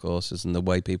designing golf courses and the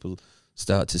way people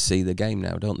start to see the game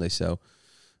now, don't they? So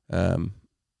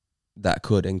that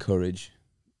could encourage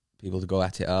people to go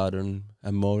at it harder and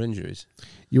more injuries.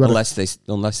 Unless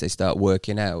they start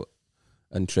working out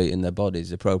and treating their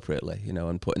bodies appropriately,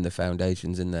 and putting the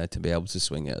foundations in there to be able to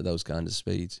swing it at those kind of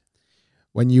speeds.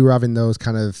 When you were having those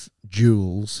kind of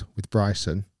duels with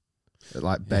Bryson, at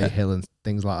like Bay Hill and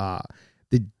things like that,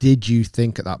 did you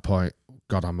think at that point,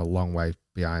 God, I'm a long way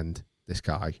behind this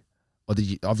guy? Or did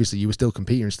you, obviously you were still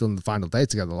competing and still in the final day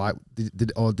together, like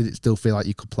did it still feel like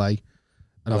you could play?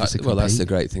 And well, that's the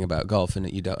great thing about golf, isn't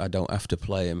it? I don't have to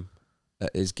play him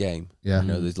at his game. Yeah.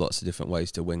 There's lots of different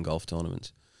ways to win golf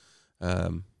tournaments.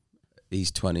 He's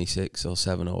 26 or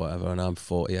 7 or whatever, and I'm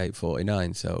 48,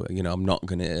 49. So, I'm not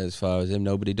going to hit as far as him.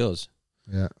 Nobody does.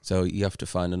 Yeah. So you have to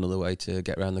find another way to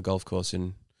get around the golf course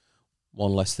in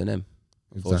one less than him.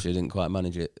 Unfortunately, I didn't quite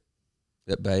manage it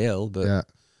at Bay Hill, but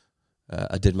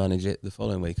I did manage it the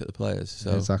following week at the Players.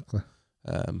 So exactly.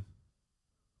 That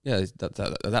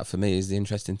for me is the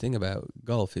interesting thing about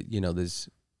golf. There's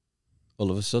all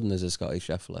of a sudden there's a Scotty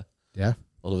Scheffler. Yeah.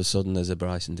 All of a sudden there's a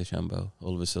Bryson DeChambeau.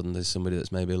 All of a sudden there's somebody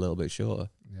that's maybe a little bit shorter.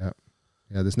 Yeah.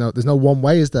 Yeah, there's no one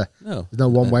way, is there? No. There's no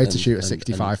one way to shoot a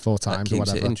 65 4 times or whatever.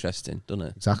 That keeps it interesting, doesn't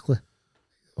it? Exactly.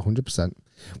 100%.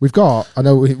 We've got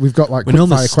like we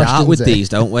normally quick fire start questions with these,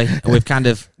 don't we? And we've kind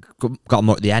of got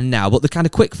more at the end now, but the kind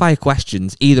of quick fire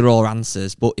questions, either or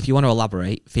answers. But if you want to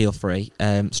elaborate, feel free.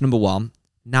 So number 1,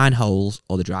 9 holes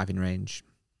or the driving range?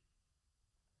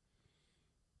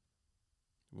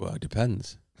 Well, it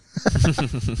depends.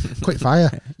 Quick fire.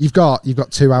 You've got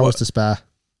 2 hours to spare.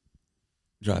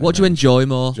 What do you enjoy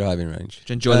more? Driving range.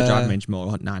 Do you enjoy the driving range more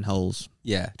or 9 holes?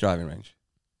 Yeah, driving range.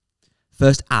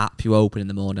 First app you open in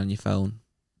the morning on your phone?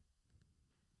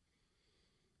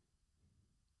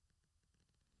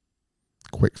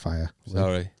 Quick fire.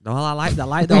 Sorry. No, I like that. I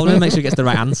like that. I want to make sure it gets the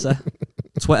right answer.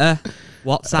 Twitter,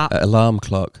 WhatsApp. Alarm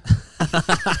clock.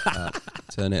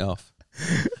 Turn it off.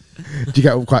 Do you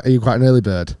are you quite an early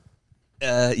bird?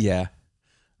 Yeah.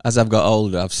 As I've got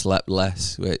older, I've slept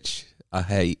less, which I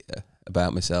hate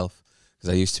about myself. Because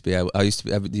I used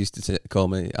to call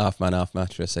me half man, half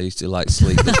mattress. I used to like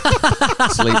sleep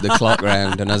the clock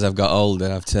round, and as I've got older,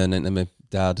 I've turned into my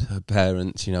dad, her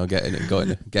parents.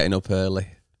 Getting up early.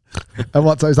 And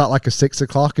what time is that? Like a 6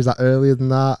 o'clock? Is that earlier than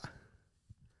that?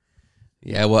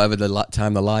 Yeah, whatever the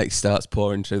time the light starts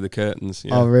pouring through the curtains.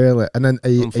 Yeah. Oh, really? And then,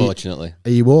 unfortunately,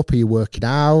 are you up? Are you working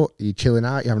out? Are you chilling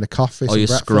out? Are you having a coffee? Or you're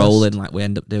scrolling like we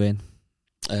end up doing?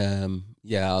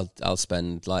 Yeah, I'll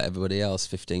spend like everybody else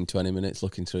 15-20 minutes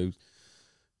looking through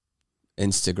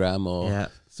Instagram or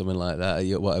something like that.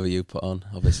 Whatever you put on,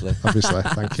 obviously.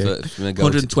 Thank you.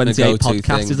 128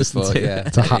 podcasts to listen to.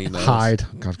 To hide.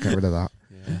 God, get rid of that.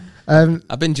 Yeah.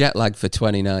 I've been jet lagged for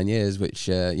 29 years, which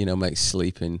makes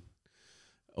sleeping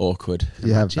awkward.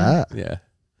 Yeah, I bet. Yeah,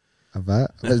 I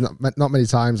bet. There's not many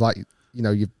times like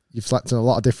you've slept in a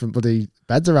lot of different bloody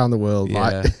beds around the world.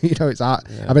 Yeah. Like it's I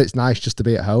bet it's nice just to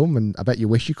be at home, and I bet you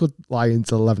wish you could lie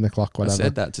until 11 o'clock. Whatever. I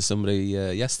said that to somebody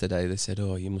yesterday. They said,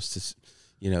 "Oh, you must have,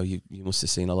 you must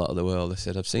have seen a lot of the world." I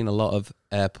said, "I've seen a lot of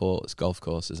airports, golf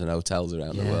courses, and hotels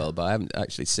around the world, but I haven't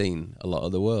actually seen a lot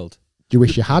of the world." Do you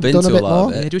wish you had done a bit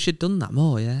more? Yeah, do you wish you'd done that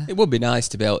more? Yeah, it would be nice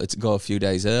to be able to go a few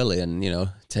days early and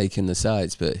take in the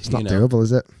sights, but it's not doable,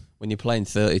 is it? When you're playing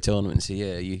 30 tournaments a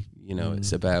year,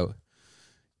 it's about.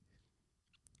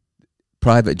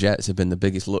 Private jets have been the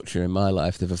biggest luxury in my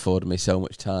life. They've afforded me so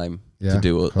much time to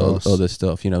do other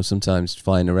stuff. Sometimes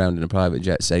flying around in a private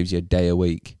jet saves you a day a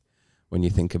week when you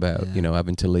think about,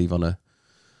 having to leave on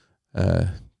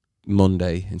a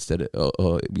Monday instead of,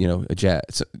 or a jet.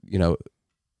 So,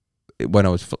 when I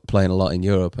was playing a lot in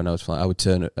Europe, and I would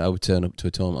turn up to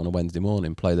a tournament on a Wednesday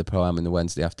morning, play the Pro-Am in the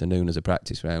Wednesday afternoon as a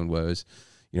practice round. Whereas,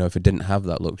 if I didn't have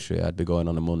that luxury, I'd be going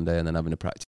on a Monday and then having a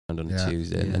practice round on a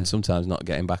Tuesday, and sometimes not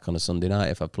getting back on a Sunday night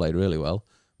if I played really well,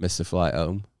 miss the flight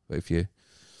home. But if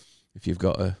you've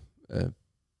got a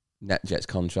NetJets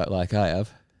contract like I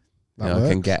have, I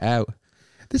can get out.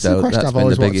 This is a question that's been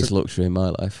the biggest luxury in my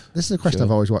life. This is a question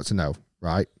I've always wanted to know.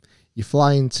 Right, you're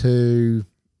flying to,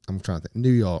 I'm trying to think,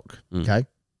 New York, okay,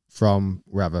 from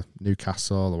wherever,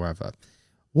 Newcastle or wherever.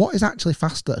 What is actually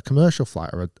faster, a commercial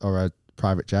flight or a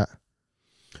private jet?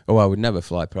 Oh, I would never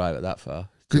fly private that far.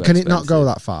 Can it not go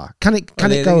that far? Can it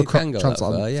go across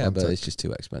transatlantic? Yeah, but it's just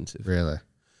too expensive. Really?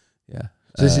 Yeah.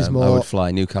 So this is more. I would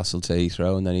fly Newcastle to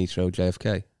Heathrow and then Heathrow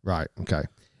JFK. Right. Okay.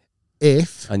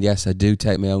 And yes, I do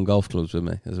take my own golf clubs with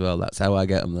me as well. That's how I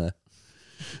get them there.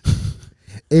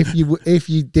 If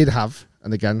you did have,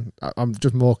 and again, I'm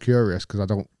just more curious because I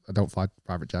don't fly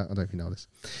private jet. I don't know if you know this.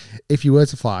 If you were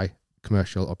to fly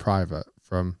commercial or private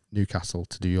from Newcastle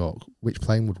to New York, which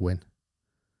plane would win?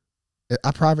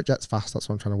 Are private jets fast? That's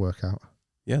what I'm trying to work out.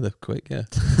 Yeah, they're quick. Yeah.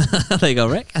 There you go,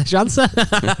 Rick. That's your answer.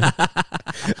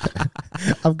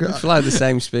 Fly the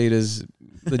same speed as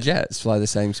the jets. Fly the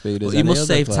same speed as. You must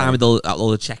save time with all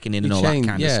the checking in and all that kind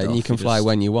of stuff. Yeah, and you can fly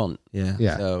when you want.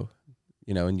 Yeah. So,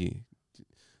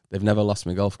 they've never lost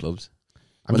my golf clubs.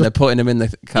 When they're putting them in the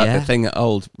thing at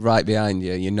old right behind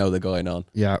you, they're going on.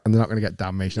 Yeah, and they're not going to get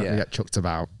damaged. They're not going to get chucked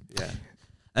about.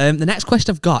 Yeah. The next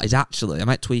question I've got is actually, I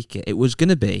might tweak it. It was going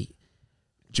to be,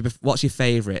 what's your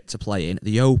favourite to play in,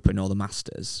 the Open or the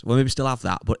Masters? Well, maybe still have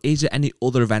that, but is there any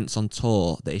other events on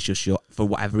tour that it's just for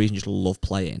whatever reason, you just love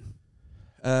playing?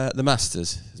 The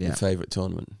Masters is my favourite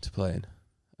tournament to play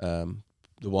in.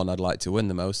 The one I'd like to win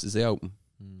the most is the Open.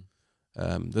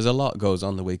 There's a lot goes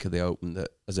on the week of the Open that,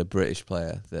 as a British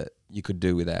player, that you could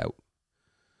do without.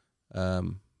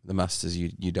 The Masters,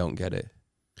 you don't get it.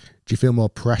 Do you feel more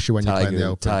pressure when you're playing the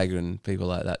Open? Tiger and people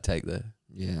like that take the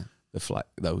flight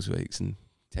those weeks and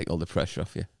take all the pressure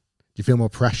off you. Do you feel more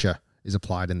pressure is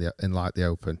applied in the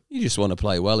Open? You just want to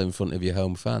play well in front of your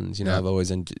home fans. I've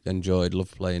always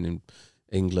loved playing in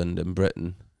England and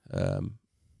Britain.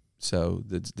 So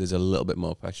there's a little bit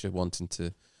more pressure wanting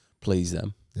to please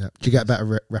them. Yeah. Do you get a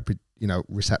better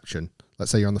reception?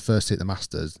 Let's say you're on the first tee at the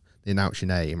Masters, they announce your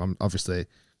name. Obviously,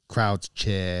 crowds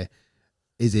cheer.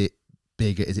 Is it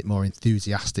bigger? Is it more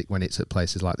enthusiastic when it's at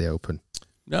places like the Open?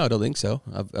 No, I don't think so.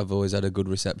 I've always had a good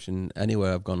reception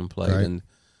anywhere I've gone and played, right.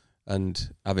 and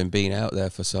having been out there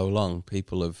for so long,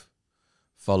 people have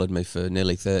followed me for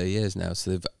nearly 30 years now.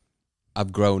 So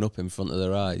I've grown up in front of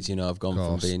their eyes. I've gone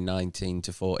from being 19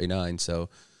 to 49, so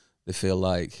they feel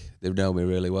like they know me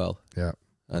really well. Yeah,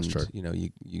 that's true.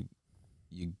 You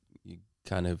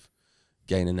kind of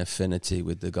gain an affinity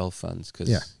with the golf fans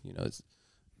because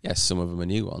some of them are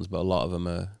new ones, but a lot of them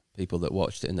are people that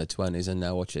watched it in their 20s and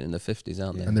now watch it in their 50s,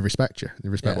 aren't they? And they respect you. They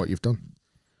respect what you've done.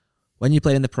 When you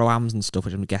played in the Pro-Ams and stuff,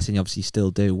 which I'm guessing you obviously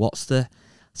still do, what's the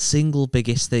single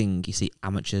biggest thing you see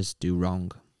amateurs do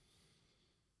wrong?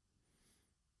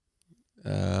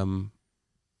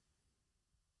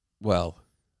 Well,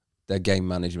 their game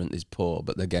management is poor,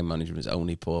 but their game management is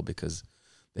only poor because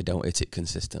they don't hit it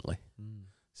consistently.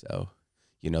 So,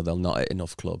 they'll not hit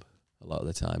enough club a lot of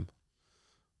the time.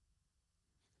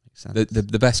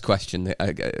 The best question that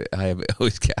I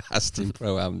always get asked in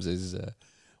Pro-Ams is,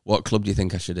 what club do you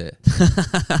think I should hit?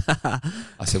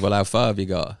 I said, well, how far have you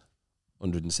got?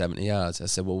 170 yards. I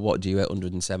said, well, what do you hit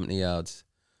 170 yards?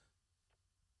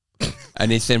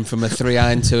 Anything from a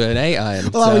 3-iron to an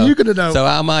 8-iron. Well, how are you going to know? So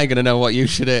how am I going to know what you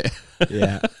should hit?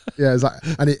 Yeah. Yeah,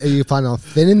 and are you planning on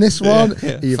thinning this one?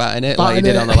 Yeah. Are you fatting it like you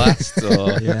did on the last?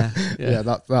 Or? Yeah,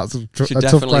 that's a tough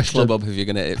definitely question. club up if you're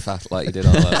going to hit it fat like you did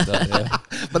on the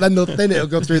last. But then they'll thin it, it'll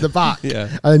go through the back.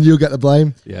 Yeah. And then you'll get the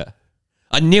blame. Yeah.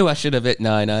 I knew I should have hit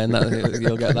 9-iron.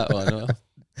 You'll get that one. Well,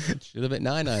 should have hit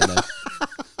 9-iron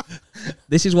then.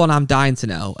 This is one I'm dying to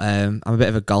know. I'm a bit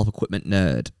of a golf equipment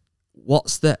nerd.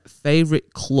 What's the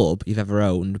favourite club you've ever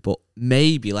owned, but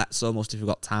maybe let's almost, if you've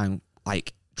got time,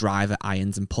 like driver,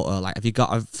 irons and putter, like have you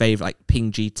got a favourite, like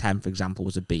Ping G10 for example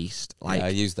was a beast. Like, I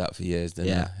used that for years,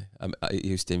 didn't I? It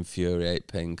used to infuriate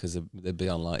Ping because they'd be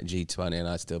on like G20 and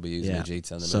I'd still be using the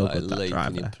G10 and so they'd be like, Lee,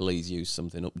 can you please use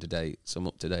something some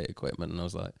up-to-date equipment? And I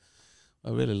was like, I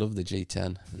really love the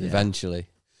G10. Eventually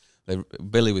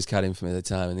Billy was caddying for me at the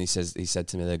time, and he said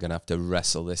to me, they're going to have to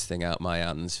wrestle this thing out my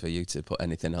hands for you to put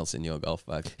anything else in your golf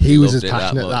bag. He was as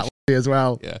passionate that way as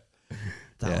well. Yeah.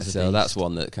 So that's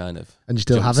one that kind of. And you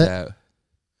still have it? Out.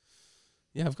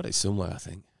 Yeah, I've got it somewhere, I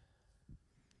think.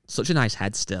 Such a nice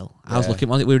head still. I was looking,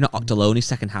 we were in an Octoloni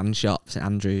second-hand shop, St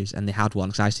Andrews, and they had one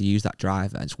because I used to use that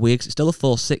driver. It's weird 'cause it's still a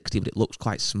 460, but it looks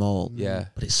quite small. Yeah.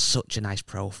 But it's such a nice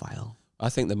profile. I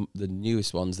think the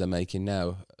newest ones they're making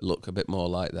now look a bit more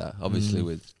like that. Obviously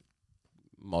with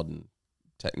modern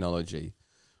technology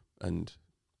and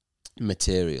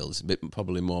materials,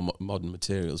 probably more modern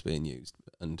materials being used,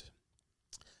 and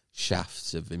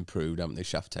shafts have improved, haven't they?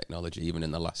 Shaft technology, even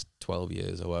in the last 12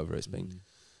 years or whatever it's been.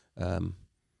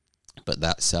 But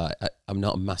that's I'm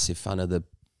not a massive fan of the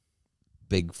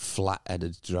big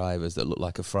flat-headed drivers that look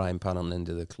like a frying pan on the end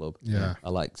of the club. Yeah. I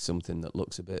like something that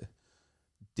looks a bit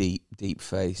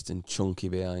deep-faced and chunky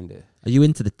behind it. Are you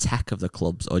into the tech of the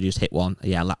clubs, or do you just hit one?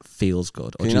 Yeah, that feels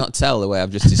good. Or Can you not tell the way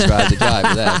I've just described the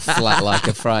driver there? Flat like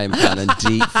a frying pan and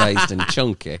deep-faced and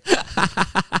chunky.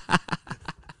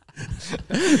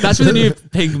 That's for the new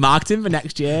Ping marketing for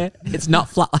next year. It's not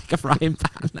flat like a frying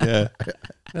pan. Yeah.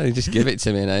 No, you just give it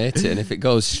to me and I hit it, and if it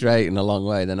goes straight and a long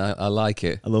way, then I like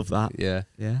it. I love that. Yeah.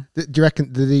 Yeah. Do you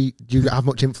reckon, do you have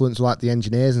much influence with like the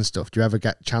engineers and stuff? Do you ever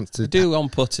get a chance to... I do on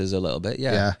putters a little bit,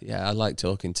 Yeah. Yeah, I like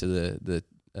talking to the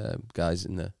guys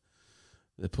in the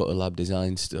putter lab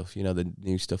design stuff, you know, the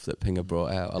new stuff that Ping have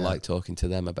brought out. I like talking to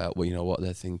them about, well, you know, what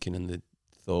they're thinking and the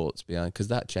thoughts behind, because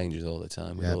that changes all the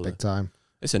time. Yeah, big time.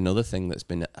 It's another thing that's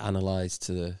been analysed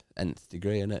to the nth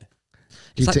degree, isn't it?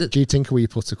 Do you tinker with your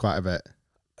putter quite a bit?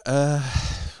 I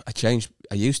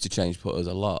used to change putters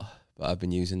a lot, but I've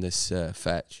been using this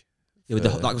fetch. Yeah, with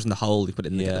that was in the hole, you put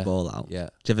it in to get the ball out. Yeah.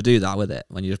 Do you ever do that with it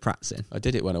when you're just practicing? I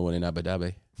did it when I won in Abu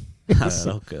Dhabi. That's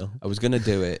so cool. I was going to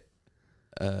do it,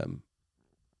 where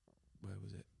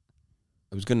was it?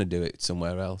 I was going to do it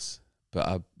somewhere else, but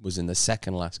I was in the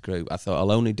second last group. I thought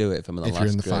I'll only do it if I'm in the last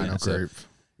group. If you're in the final group.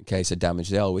 In case I damage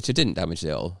the hole, which I didn't damage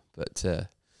the hole, but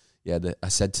I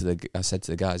said to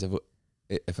the guys,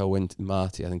 if I win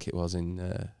Marty, I think it was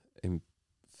in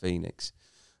Phoenix,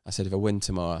 I said if I win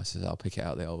tomorrow, I said I'll pick it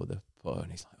out the hole with the putter,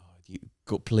 and he's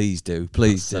like, please do,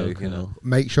 so cool. you know.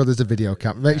 Make sure there's a video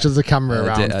cam. Make sure there's a camera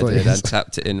around. I did. I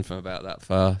tapped it in from about that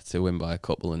far to win by a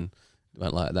couple, and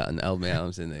went like that and held my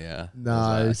arms in the air.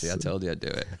 Nice. See, I told you I'd do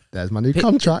it. There's my new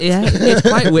contract. Yeah, it's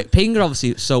quite weird. Ping are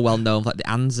obviously so well known for like the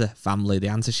Anza family, the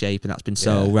Anza shape, and that's been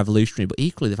so revolutionary. But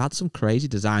equally, they've had some crazy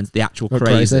designs. The actual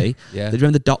crazy. Yeah. They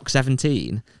remember the Dock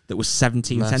 17 that was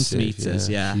 17 Massive, centimeters.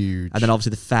 Yeah. Huge. And then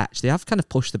obviously the Fetch. They have kind of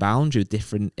pushed the boundary with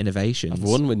different innovations. I've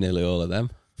won with nearly all of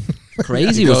them.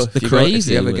 Crazy was the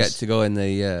crazy. If you ever get to go in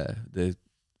the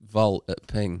vault at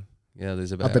Ping. Yeah,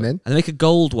 there's about... I've been in. And they make a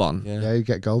gold one. Yeah, you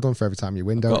get gold on for every time you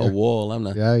win, don't you? Got a wall,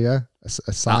 haven't I? Yeah. A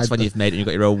side. That's when you've made it and you've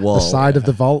got your own wall. The side of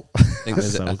the vault. I think,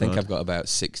 I think I've got about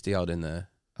 60 odd in there.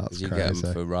 That's you crazy. get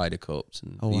them for Ryder Cups,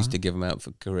 and we used to give them out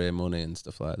for career money and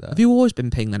stuff like that. Have you always been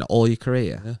Ping then all your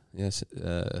career? Yeah, yes.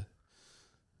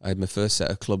 I had my first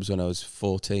set of clubs when I was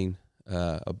 14.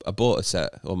 I bought a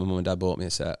set, or my mum and dad bought me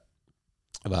a set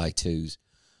of I2s,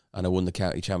 and I won the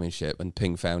county championship. And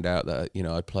Ping found out that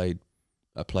I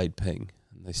played Ping,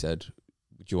 and they said,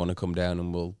 "Do you want to come down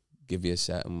and we'll give you a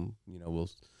set, and we'll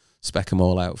spec them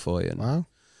all out for you." And Wow.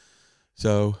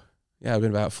 So. Yeah, I've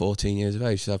been about 14 years of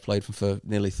age, so I've played for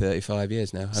nearly 35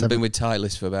 years now. And I've been with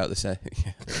Titleist for about the same...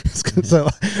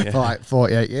 for like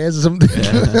 48 years or something.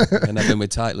 Yeah, and I've been with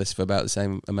Titleist for about the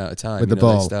same amount of time. With the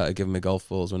ball? They started giving me golf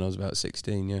balls when I was about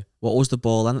 16, yeah. What was the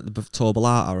ball then? The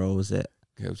Torbalata, or was it?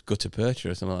 It was Gutta Percha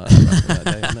or something like that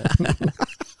back in that day, wasn't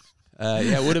it?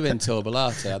 Yeah, it would have been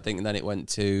Torbalata, I think, and then it went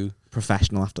to...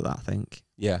 Professional after that, I think.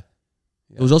 Yeah.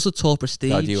 It was also Tour Prestige.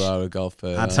 God, you are a golf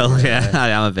player. I told you,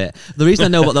 I am a bit. The reason I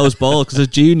know about those balls, because as a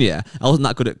junior, I wasn't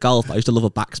that good at golf, but I used to love a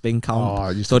backspin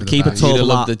comp. So I'd keep a Tour. You'd have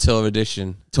loved Torbalata. the Tour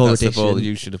Edition. That's the ball that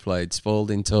you should have played.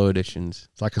 Spalding Tour Editions.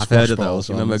 It's like a I've squash heard of ball. those.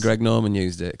 Remember Greg Norman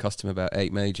used it? It cost him about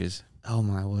 8 majors. Oh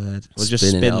my word! Well, just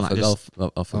spinning spin it like off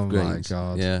of Oh greens. my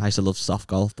God. Yeah. I used to love soft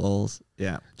golf balls.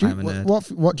 Yeah, Do I'm a you,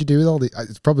 nerd. what do you do with all the...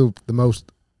 It's probably the most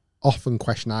often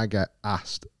question I get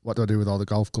asked. What do I do with all the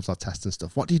golf clubs I test and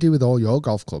stuff? What do you do with all your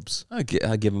golf clubs? I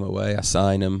give them away. I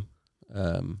sign them.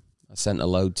 I sent a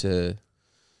load to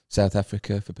South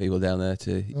Africa for people down there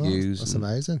to use. That's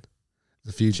amazing.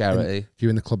 There's a few Charity. A few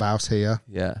in the clubhouse here.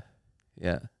 Yeah.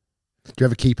 Do you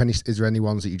ever keep any? Is there any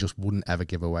ones that you just wouldn't ever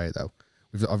give away though?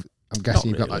 I'm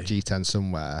guessing Not you've got that really. G10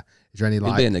 somewhere. Is there any It'd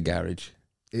like? be in the garage.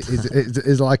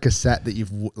 Is like a set that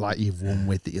you've won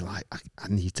with that you're like, I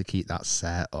need to keep that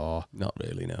set, or Not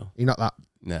really, no. you're not that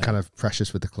No. kind of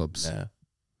precious with the clubs? No.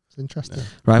 It's interesting. No.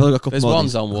 Right, I've got a couple There's more of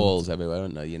ones these. on walls everywhere,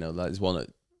 aren't there? Like there's one at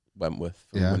Wentworth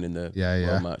from Yeah. winning the Yeah.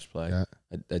 World Match Play. Yeah.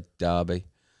 At Derby.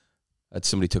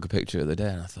 Somebody took a picture of the day,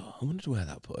 and I thought, I wondered where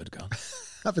that putt had gone.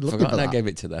 I've been looking Forgotten for I that. gave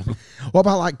it to them. What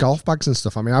about like golf bags and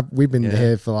stuff? I mean, we've been Yeah.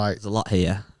 here for like There's a lot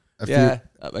here. few,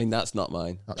 I mean, that's not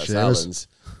mine. That's Shearer's. Alan's.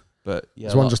 But yeah,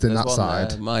 There's one just in there's that one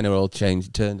side. there. Mine are all turned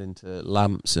into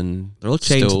lamps and they're all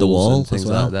chained to the stools wall and things as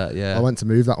well. like that. Yeah, I went to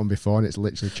move that one before, and it's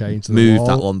literally chained to the Moved wall.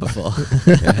 that one before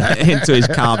into his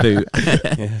car boot.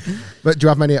 But do you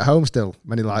have many at home still?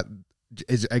 Many like,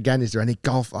 is there any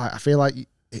golf? Like, I feel like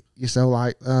you're so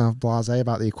like blasé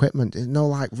about the equipment. There's no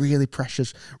like really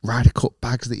precious Ryder Cup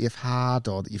bags that you've had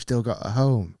or that you've still got at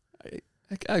home.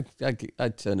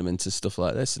 I'd turn them into stuff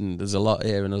like this, and there's a lot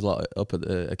here and there's a lot up at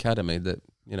the academy that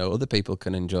other people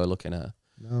can enjoy looking at.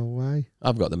 No way.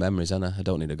 I've got the memories, and I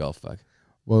don't need a golf bag.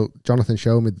 Well, Jonathan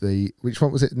showed me which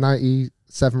one was it?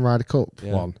 97 Ryder Cup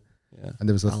one. Yeah, And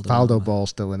there was a Faldo ball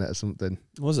still in it or something.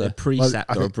 Was A it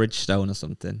precept or a Bridgestone or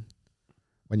something.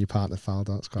 When you partner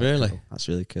Faldo, it's quite really? cool. That's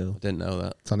really cool. I didn't know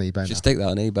that. It's on eBay. Just stick that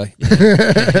on eBay.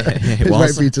 It's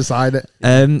waiting for you to sign it.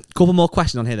 Couple more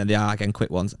questions on here then. They are again quick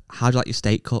ones. How do you like your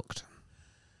steak cooked?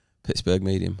 Pittsburgh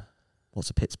medium, What's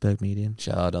a Pittsburgh medium?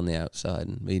 charred on the outside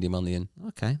and medium on the in.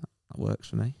 Okay, that works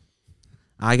for me.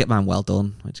 I get mine well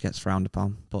done, which gets frowned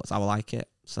upon, but it's how I like it,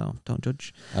 so don't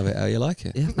judge. Have it how you like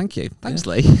it. Yeah, thank you. Thanks,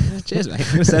 Lee. Cheers, mate. I'm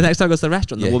going to say next time I go to the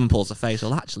restaurant, the woman pulls her face.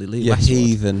 Well, actually, Lee You Westwood.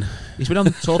 heathen. He's been on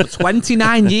tour for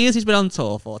 29 years. He's been on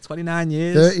tour for 29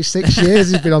 years. 36 years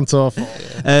he's been on tour for.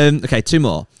 Okay, two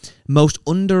more. Most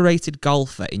underrated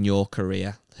golfer in your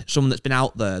career? Someone that's been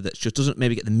out there that just doesn't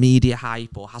maybe get the media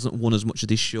hype or hasn't won as much as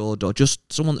they should, or just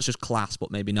someone that's just class but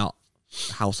maybe not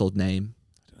a household name.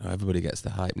 Everybody gets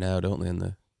the hype now, don't they, in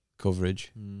the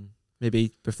coverage.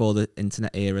 Maybe before the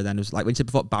internet era, then it was like when you said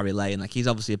before Barry Lane, like he's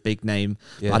obviously a big name.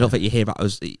 Yeah. But I don't think you hear about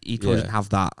us. He probably doesn't have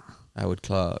that. Howard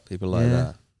Clark, people like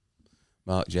that.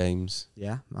 Mark James.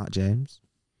 Yeah, Mark James.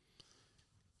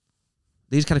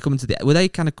 These kind of come into the. Were they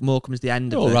kind of more coming to the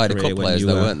end of their Ryder career Cup when players, you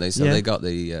though, were, weren't they? So yeah. they got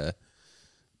they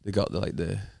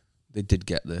did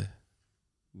get the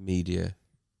media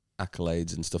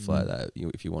accolades and stuff like that,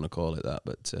 if you want to call it that.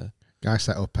 But Guy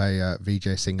set up a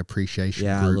VJ Sing appreciation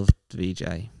Yeah, group. I loved VJ.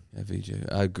 yeah, VJ.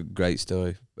 I had a great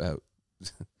story about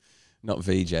not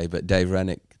VJ, but Dave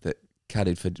Rennick that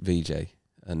caddied for VJ,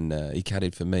 and he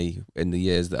caddied for me in the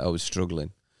years that I was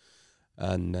struggling.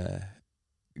 And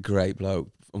great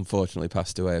bloke, unfortunately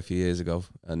passed away a few years ago,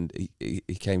 and he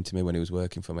came to me when he was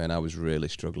working for me, and I was really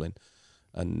struggling,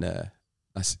 and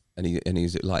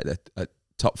he's like the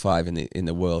top 5 in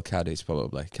the world caddies,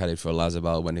 probably caddied for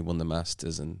Lazabal when he won the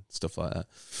Masters and stuff like that.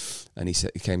 And he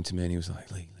came to me and he was like,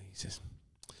 Lee, he says,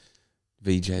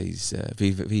 VJ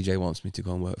wants me to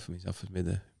go and work for me. He's offered me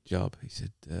the job. He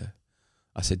said,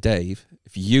 I said, Dave,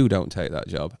 if you don't take that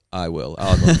job, I will.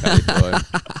 I'll go and caddy for him.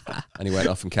 And he went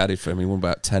off and caddied for him. He won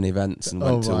about 10 events and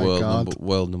went to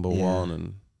world number one.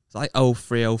 And It's like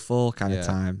 03, 04 kind of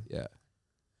time. Yeah.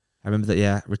 I remember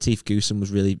that, Retief Goosen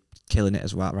was really killing it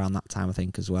as well around that time, I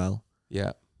think, as well.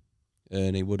 Yeah.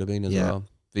 Ernie would have been as well.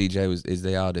 VJ is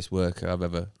the hardest worker I've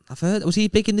ever... I've heard, was he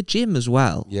big in the gym as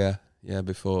well? Yeah,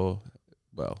 before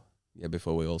we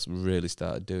all really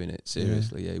started doing it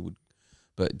seriously, he would.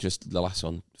 But just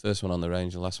the first one on the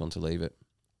range, the last one to leave it.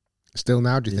 Still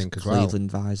now, do you think, as well?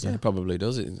 Cleveland visor. Yeah, probably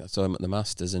does it. I saw him at the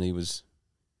Masters and he was...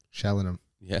 Shelling them.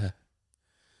 Yeah.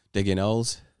 Digging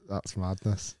holes. That's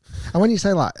madness. And when you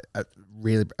say like,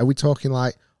 really, are we talking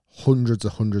like hundreds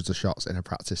of shots in a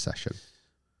practice session?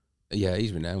 Yeah,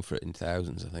 he's renowned for it in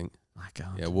thousands, I think. My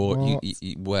God. Yeah,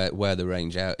 wear the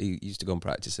range out. He used to go and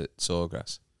practice at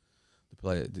Sawgrass. The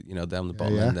player, down the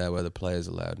bottom end there where the players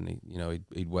are allowed, and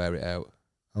he'd wear it out.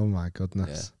 Oh my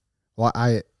goodness. Yeah.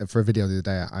 Well, for a video the other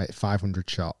day, I hit 500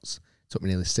 shots. It took me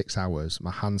nearly 6 hours.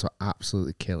 My hands were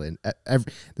absolutely killing. The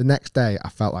next day, I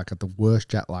felt like I had the worst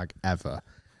jet lag ever.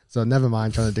 So never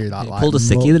mind trying to do that. Pulled a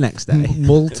sickie the next day.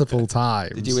 Multiple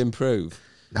times. Did you improve?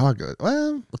 No, I go,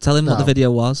 well, tell him what the video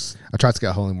was. I tried to get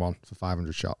a hole in one for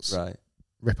 500 shots. Right.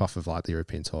 Rip off of like the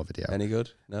European Tour video. Any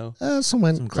good? No. Some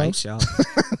went Some great close. shots.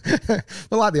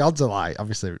 But like the odds are like,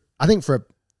 obviously, I think for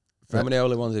How many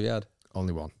only ones have you had?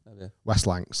 only one. Have you? West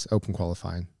Lancs, Open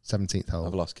qualifying, 17th hole.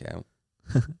 I've lost count.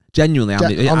 Genuinely,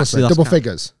 honestly, double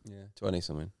figures. Yeah, 20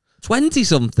 something. 20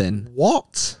 something.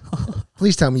 What?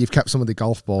 Please tell me you've kept some of the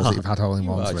golf balls that you've had hole in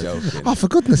ones with. Joking. Oh, for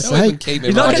goodness Don't even sake! keep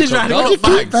You're not getting You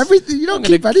keep everything. You don't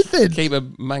keep anything. Keep a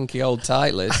manky old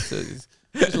tight list.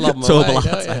 Just lob them Total away, out.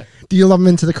 don't you? Do you lob them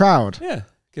into the crowd? Yeah.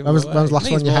 Give When was them the away. last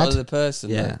Means one you more had? to the person,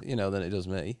 Yeah. than it does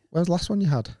me. When was the last one you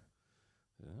had?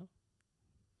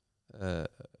 I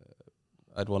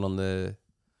had one on the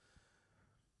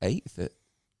 8th at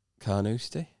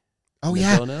Carnoustie. Oh The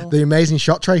yeah, Donnell. the amazing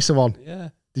shot tracer one. Yeah.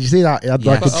 Did you see that? It had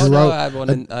Yeah. like a drone.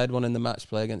 I had one in the match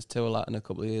play against Tualatin a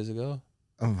couple of years ago.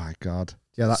 Oh my god!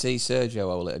 Yeah, that. See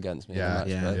Sergio hole it against me. Yeah, in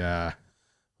the match play. yeah.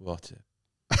 What?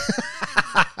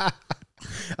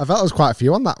 I felt there was quite a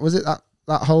few on that. Was it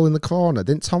that hole in the corner?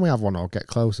 Didn't Tommy have one or get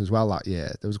close as well that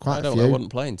year? There was quite a few. I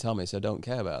wasn't playing Tommy, so I don't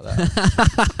care about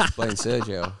that. Playing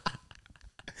Sergio.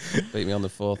 Beat me on the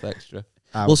 4th extra.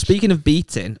 Ouch. Well, speaking of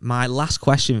beating, my last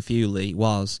question for you, Lee,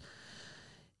 was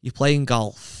you're playing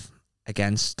golf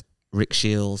against Rick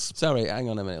Shields. Sorry, hang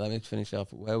on a minute. Let me finish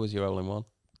off. Where was your hole-in-one?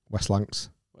 West Lancs.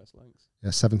 West Lancs. Yeah,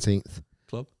 17th.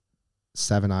 Club?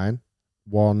 7-iron.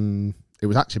 It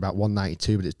was actually about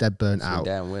 192, but it's dead burnt out.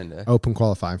 Downwind, eh? Open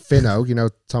qualifying. Finno,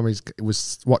 Tommy's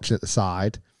was watching at the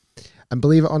side. And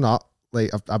believe it or not,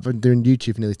 like I've been doing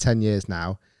YouTube for nearly 10 years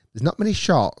now. There's not many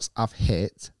shots I've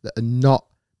hit that are not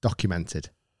documented,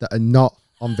 that are not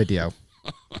on video.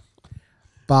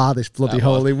 Bar this bloody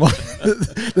hole-in-one.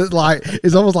 That's like,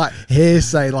 it's almost like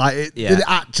hearsay. Like, did it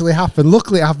actually happen?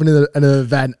 Luckily, it happened in an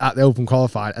event at the Open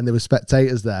qualifying, and there were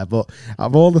spectators there. But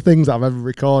of all the things I've ever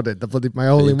recorded, my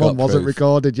hole-in-one wasn't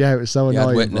recorded. Yeah, it was so annoying.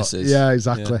 Had witnesses. Yeah,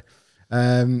 exactly.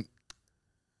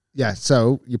 Yeah.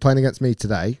 So you're playing against me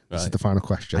today. Right. This is the final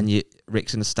question. And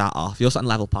Rick's going to start off. You're starting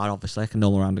level par, obviously, like a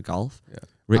normal round of golf. Yeah.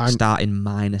 Rick's starting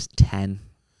 -10.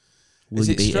 Is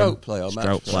it stroke play or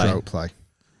match play? Stroke play.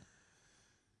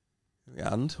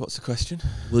 And what's the question?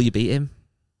 Will you beat him?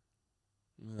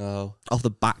 No. Off the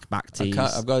back tees.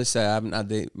 I've got to say, I haven't had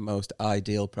the most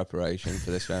ideal preparation for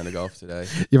this round of golf today.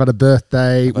 You've had a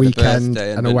birthday, weekend,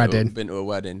 and a wedding. Been to a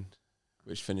wedding,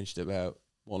 which finished about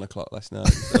 1 o'clock last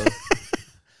night.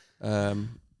 So,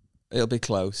 it'll be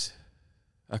close.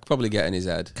 I could probably get in his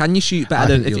head. Can you shoot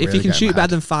better than if you can shoot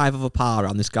better than 5 over par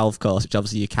on this golf course, which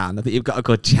obviously you can? I think you've got a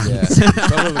good chance.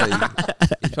 Yeah,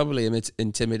 he's probably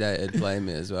intimidated playing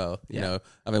me as well. You know,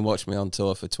 having watched me on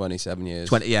tour for 27 years.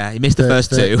 He missed the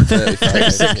first 2.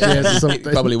 35 years or something. He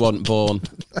probably wasn't born.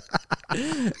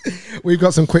 We've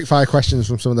got some quick fire questions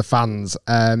from some of the fans.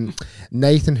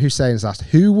 Nathan Hussein's asked,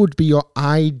 who would be your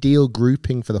ideal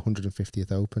grouping for the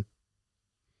 150th Open?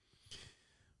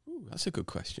 Ooh, that's a good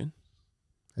question.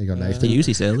 There you go, Nathan. You used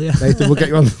this earlier. Nathan, we'll get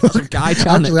you on. Guy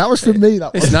Actually, that was from me.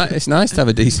 It's nice to have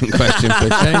a decent question for a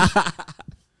change.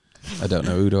 I don't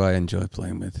know. Who do I enjoy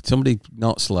playing with? Somebody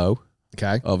not slow.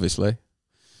 Okay. Obviously.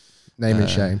 Name and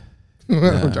shame.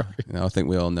 I think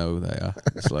we all know who they are.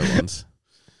 The slow ones.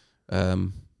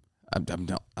 I'm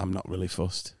not really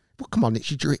fussed. Well, come on,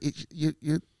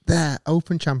 you're there.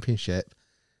 Open Championship.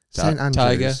 St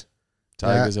Andrews.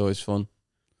 Tiger's always fun.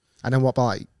 And then what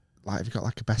about have you got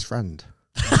like a best friend?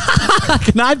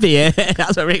 Can I be it?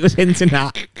 That's what Rick was hinting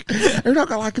at. Have you not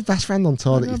got like a best friend on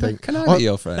tour that you think? Can I be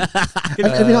your friend? Have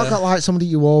you not got like somebody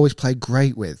you always play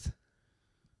great with?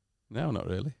 No, not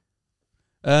really.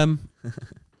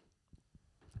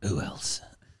 Who else?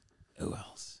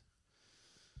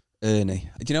 Ernie.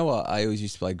 Do you know what? I always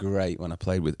used to play great when I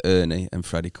played with Ernie and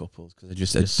Freddie Couples because I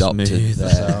just adopted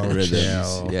their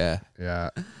rhythms. Yeah.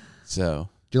 So,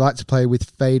 do you like to play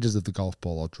with faders of the golf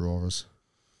ball or drawers?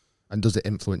 And does it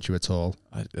influence you at all?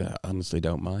 I honestly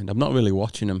don't mind. I'm not really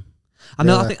watching them. I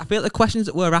know. Really? I feel like the questions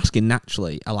that we're asking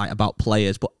naturally are like about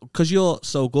players, but because you're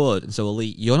so good and so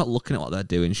elite, you're not looking at what they're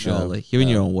doing. Surely, you're in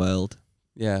your own world.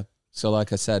 Yeah. So,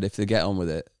 like I said, if they get on with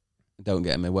it, don't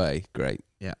get in my way. Great.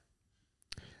 Yeah.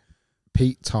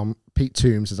 Pete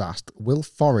Toombs has asked, will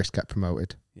Forest get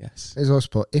promoted? Yes. He's also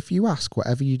put, if you ask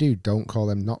whatever you do, don't call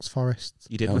them Notts Forest.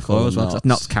 You did before as well.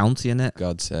 Notts County, innit?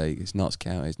 God's sake, it's Notts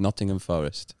County. It's Nottingham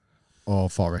Forest. Or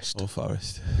Forest.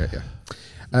 Okay, yeah.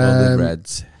 The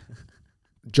Reds.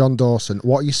 John Dawson,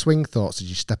 what are your swing thoughts as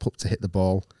you step up to hit the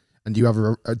ball? And do you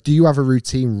have a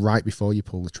routine right before you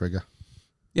pull the trigger?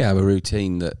 Yeah, I have a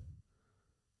routine that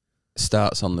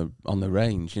starts on the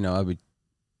range. You know,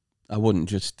 I wouldn't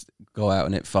just go out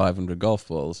and hit 500 golf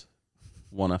balls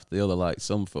one after the other like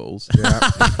some fools. Yeah.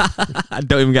 I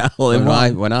don't even get a hole in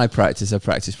one. When I practice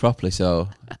properly. So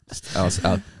I'll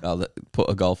put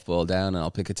a golf ball down and I'll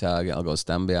pick a target. I'll go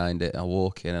stand behind it. I'll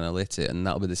walk in and I'll hit it, and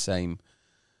that'll be the same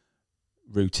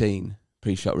routine,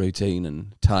 pre-shot routine,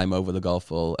 and time over the golf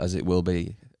ball as it will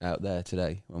be out there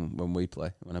today when we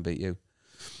play, when I beat you.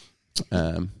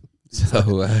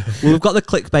 We've got the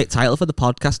clickbait title for the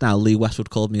podcast now. Lee Westwood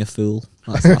called me a fool.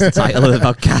 That's the title of the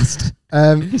podcast.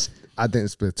 I think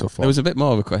it's been a tough one. There was a bit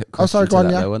more of a question. Oh, sorry, go on,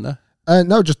 though, wasn't there?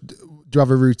 No, just do you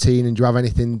have a routine and do you have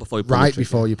anything before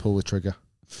you pull the trigger?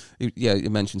 You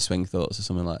mentioned swing thoughts or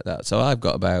something like that. So I've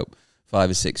got about 5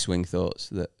 or 6 swing thoughts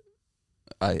that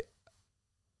I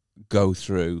go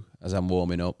through as I'm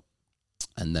warming up,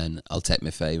 and then I'll take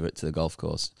my favourite to the golf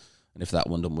course. And if that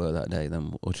one doesn't work that day,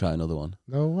 then we'll try another one.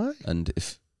 No way. And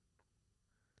if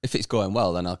it's going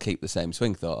well, then I'll keep the same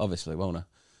swing thought, obviously, won't I?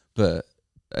 But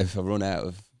if I run out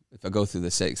of if I go through the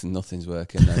 6th and nothing's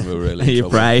working, then we're really in You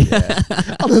trouble. pray.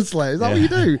 Yeah. Honestly, is that what you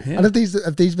do? Yeah. And have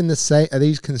these been the same? Are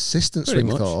these consistent Pretty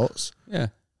swing much. thoughts? Yeah.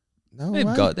 No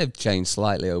way. They've changed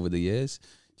slightly over the years.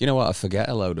 You know what? I forget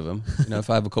a load of them. If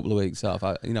I have a couple of weeks off,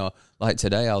 like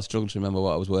today, I'll struggle to remember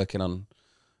what I was working on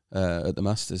at the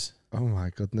Masters. Oh my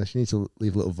goodness! You need to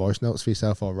leave little voice notes for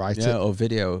yourself or write it. Or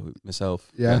video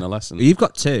myself Yeah. in a lesson. You've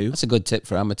got 2. That's a good tip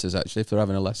for amateurs, actually, if they're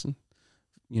having a lesson.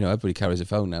 Everybody carries a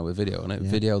phone now with video on it. Yeah.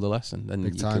 Video the lesson. Then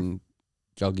Big you time. can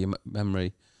jog your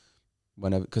memory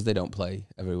whenever, because they don't play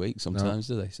every week sometimes,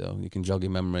 do they? So you can jog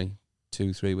your memory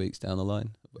 2-3 weeks down the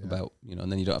line about,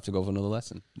 and then you don't have to go for another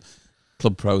lesson.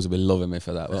 Club pros will be loving me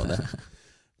for that, won't they?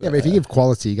 But if you give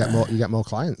quality, you get more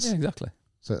clients. Yeah, exactly.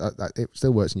 So that it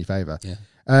still works in your favour. Yeah.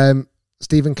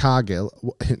 Stephen Cargill,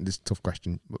 this is a tough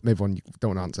question, but maybe one you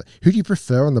don't want to answer. Who do you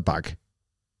prefer on the bag?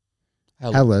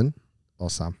 Helen or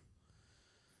Sam?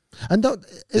 And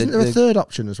isn't there a third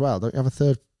option as well? Don't you have a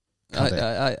third caddy?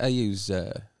 I use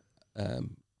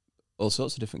all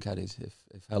sorts of different caddies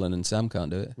if Helen and Sam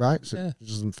can't do it. Right, so it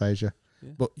doesn't phase you.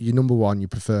 Yeah. But your number one you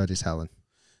preferred is Helen.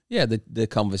 Yeah, the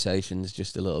conversation's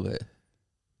just a little bit.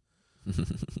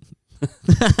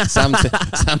 Sam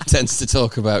tends to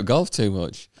talk about golf too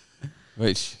much,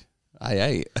 which I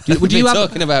hate. Would you have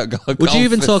talking about golf? Would you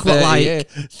even for talk about 30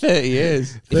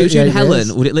 years? If it was you and 38 Helen,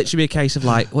 years. would it literally be a case of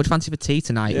like, what do you fancy for tea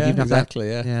tonight? Yeah, You'd have exactly.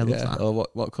 That, Yeah, looks like. Or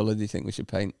what colour do you think we should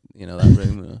paint? That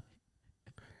room.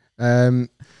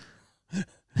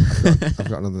 I've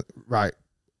got another. Right,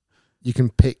 you can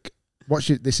pick.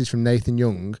 This is from Nathan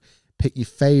Young. Pick your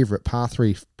favourite par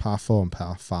 3, par 4, and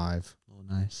par 5. Oh,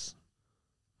 nice.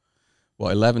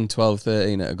 What, 11, 12,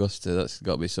 13 at Augusta? That's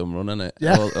got to be some run, isn't it?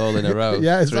 Yeah. All in a row.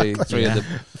 Yeah, exactly. Three of the.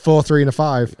 4, 3, and a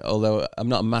 5. Although I'm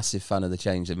not a massive fan of the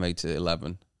change they made to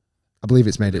 11. I believe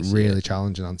it's made it This really year.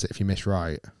 challenging, hasn't it, if you miss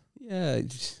right? Yeah,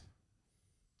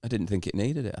 I didn't think it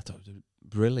needed it. I thought it was a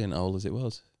brilliant hole as it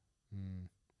was. Do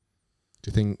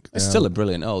you think... It's still a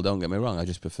brilliant hole, don't get me wrong. I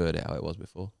just preferred it how it was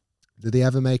before. Did they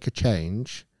ever make a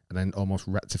change and then almost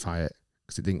rectify it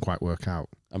because it didn't quite work out?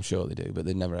 I'm sure they do, but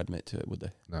they'd never admit to it, would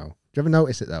they? No. Do you ever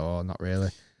notice it, though, or not really?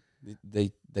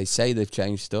 They say they've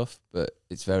changed stuff, but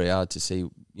it's very hard to see.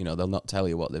 They'll not tell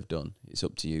you what they've done. It's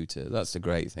up to you to. That's the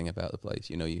great thing about the place.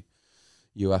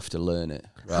 You have to learn it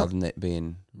rather than it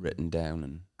being written down.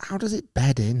 And How does it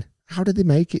bed in? How did they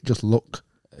make it just look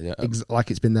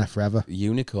like it's been there forever?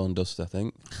 Unicorn dust, I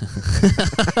think.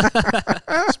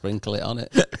 Sprinkle it on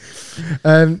it.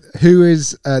 Who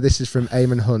is, this is from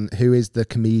Eamon Hunt, who is the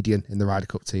comedian in the Ryder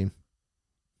Cup team?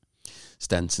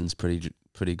 Stenson's pretty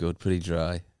good, pretty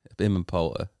dry. Him and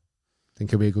Poulter. Think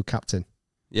he'll be a good captain?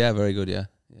 Yeah, very good, yeah.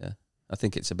 I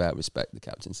think it's about respect, the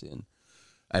captaincy, and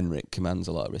Enric commands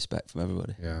a lot of respect from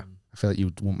everybody. Yeah. I feel like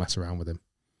you won't mess around with him.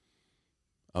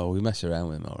 Oh, we mess around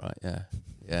with him, all right, yeah.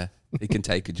 Yeah, he can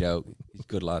take a joke. He's a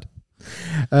good lad.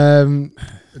 I've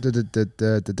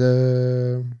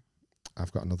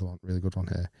got another one, really good one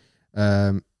here.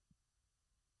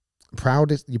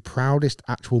 Your proudest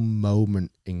actual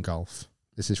moment in golf.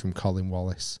 This is from Colin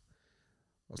Wallace.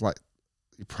 What's like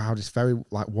your proudest, very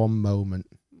like one moment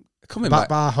Coming back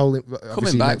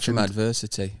from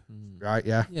adversity. right?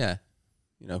 Yeah, Yeah,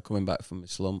 coming back from a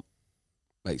slump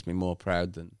makes me more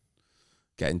proud than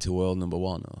getting to world number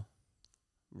 1 or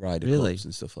Ryder Cups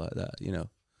and stuff like that.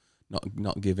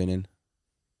 Not giving in.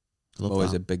 I'm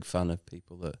always a big fan of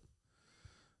people that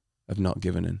have not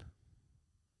given in.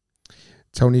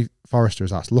 Tony Forrester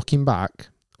has asked, looking back,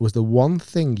 was the one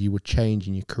thing you would change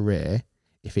in your career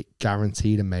if it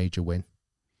guaranteed a major win?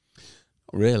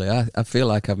 Really, I feel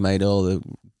like I've made all the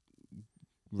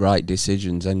right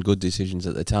decisions and good decisions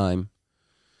at the time.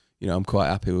 I'm quite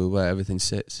happy with where everything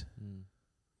sits.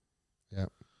 Yeah.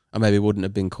 I maybe wouldn't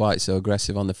have been quite so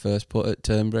aggressive on the first putt at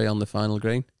Turnberry on the final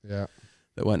green. Yeah.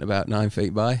 That went about 9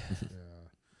 feet by. Yeah.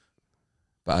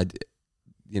 But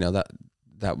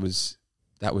that was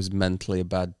mentally a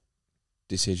bad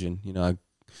decision.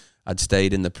 I'd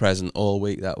stayed in the present all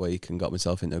week that week and got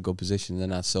myself into a good position.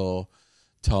 Then I saw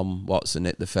Tom Watson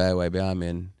hit the fairway behind me,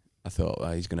 and I thought,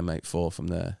 he's going to make 4 from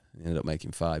there. He ended up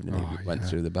making 5, and he went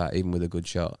through the bat, even with a good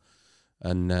shot.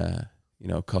 And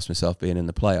cost myself being in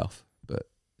the playoff. But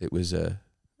it was a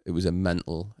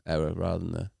mental error rather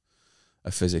than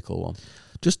a physical one.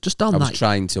 Just on that, I was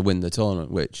trying to win the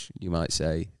tournament, which you might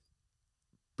say,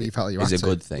 But you felt like you is had a to.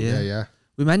 good thing. Yeah.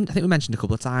 I think we mentioned a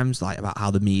couple of times about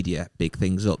how the media big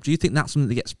things up. Do you think that's something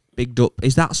that gets bigged up.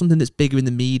 Is that something that's bigger in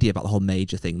the media about the whole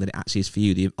major thing than it actually is for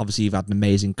you? Obviously, you've had an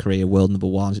amazing career, world number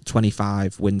one,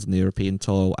 25 wins on the European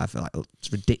tour, whatever. Like, it's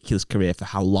a ridiculous career for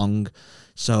how long,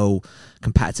 so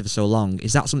competitive for so long.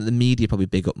 Is that something the media probably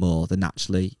big up more than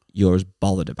actually you're as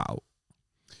bothered about?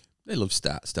 They love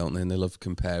stats, don't they? And they love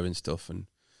comparing stuff. And,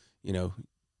 you know,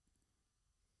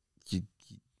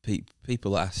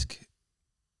 people ask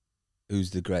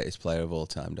who's the greatest player of all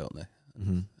time, don't they?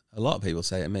 Mm-hmm. A lot of people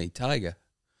say to me, Tiger.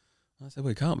 I said,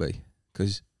 well, it can't be,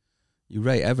 because you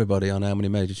rate everybody on how many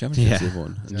major championships they've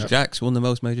won. And Jack's won the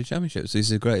most major championships. He's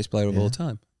the greatest player of all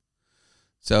time.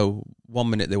 So 1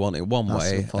 minute they want it one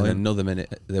way, and another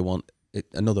minute they want it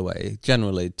another way,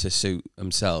 generally to suit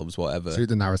themselves, whatever. Suit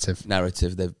the narrative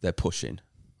they're pushing,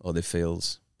 or they feel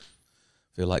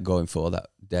like going for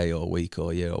that day or week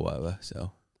or year or whatever.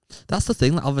 So that's the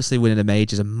thing. Like, obviously, winning a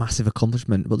major is a massive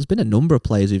accomplishment, but there's been a number of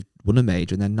players who've won a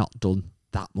major and then not done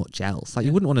that much else. Like,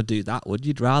 you wouldn't want to do that, would you?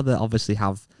 You'd rather obviously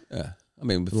have I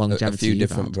mean, with a few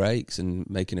different breaks and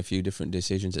making a few different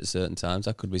decisions at certain times.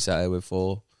 I could be sat here with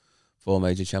four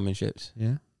major championships.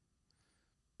 Yeah.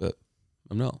 But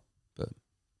I'm not. But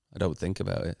I don't think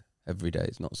about it every day.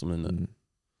 It's not something that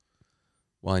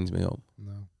winds me up.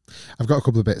 No. I've got a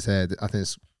couple of bits here. I think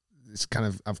it's kind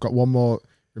of, I've got one more.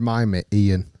 Remind me,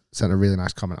 Ian sent a really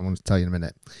nice comment I want to tell you in a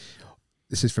minute.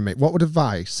 This is from me. What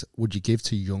advice would you give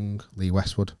to young Lee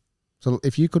Westwood? So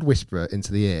if you could whisper it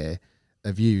into the ear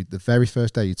of you the very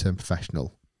first day you turned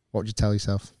professional, what would you tell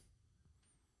yourself?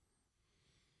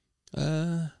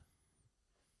 I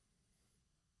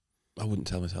wouldn't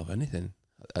tell myself anything.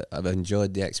 I've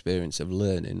enjoyed the experience of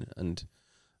learning, and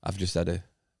I've just had a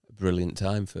brilliant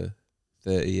time for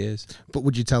 30 years. But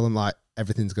would you tell them, like,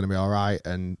 everything's going to be all right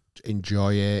and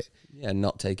enjoy it? Yeah,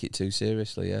 not take it too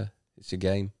seriously, yeah. It's a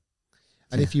game.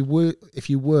 And if you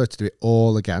were to do it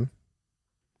all again,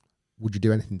 would you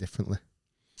do anything differently?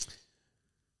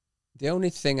 The only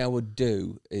thing I would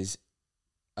do is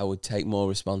I would take more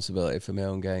responsibility for my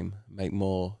own game, make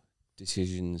more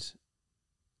decisions.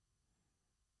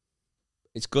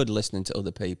 It's good listening to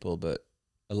other people, but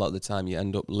a lot of the time you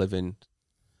end up living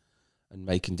and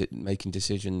making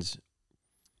decisions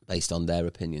based on their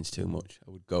opinions too much.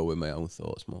 I would go with my own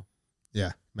thoughts more.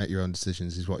 Yeah, make your own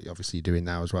decisions is what you're obviously doing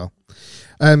now as well.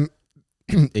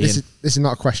 This is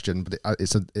not a question, but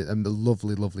it's a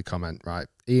lovely, lovely comment, right?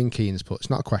 Ian Keen's put, it's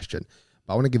not a question,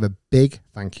 but I want to give a big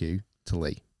thank you to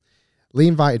Lee. Lee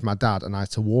invited my dad and I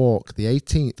to walk the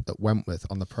 18th at Wentworth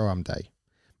on the Pro-Am day.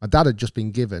 My dad had just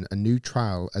been given a new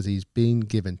trial as he's been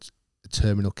given a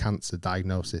terminal cancer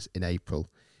diagnosis in April.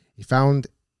 He found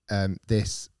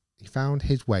his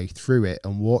way through it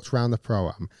and walked around the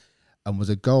Pro-Am, and was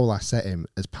a goal I set him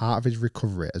as part of his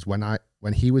recovery, as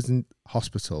when he was in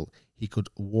hospital, he could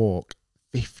walk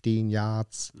 15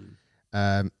 yards.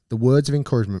 The words of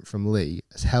encouragement from Lee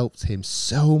has helped him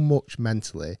so much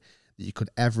mentally that you could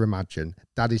ever imagine.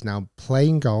 Dad is now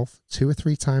playing golf 2 or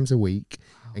 3 times a week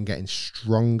and getting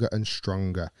stronger and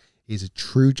stronger. He's a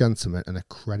true gentleman and a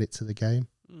credit to the game.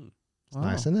 It's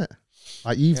nice, isn't it?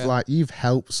 You've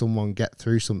helped someone get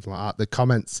through something like that. The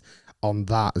comments on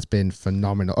that has been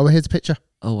phenomenal. Oh, here's a picture.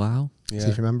 Oh, wow. Yeah. See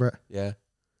if you remember it. Yeah.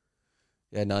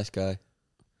 Yeah, nice guy.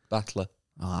 Battler.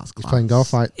 Oh, that's class. He's playing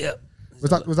golf, like. Yeah. Was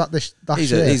that this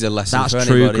year? He's a lesson that's for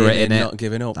true anybody grit, in not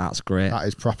giving up. That's great. That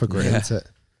is proper grit, isn't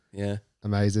it? Yeah.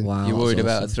 Amazing. Wow, you're worried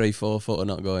about a 3-4 footer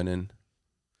not going in.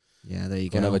 Yeah, there you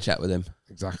go. Have a chat with him.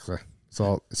 Exactly. It's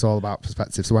all about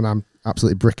perspective. So when I'm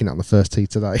absolutely bricking it on the first tee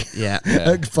today,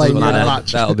 playing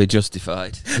match, that'll be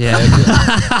justified. Yeah.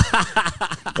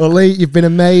 Well, Lee, you've been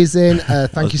amazing.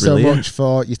 Thank you so much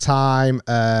for your time.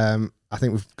 I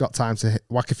think we've got time to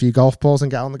whack a few golf balls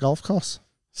and get on the golf course.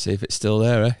 See if it's still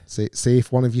there, eh? See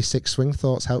if one of your 6 swing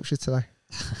thoughts helps you today.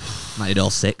 Might need all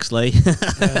 6, Lee.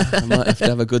 I might have to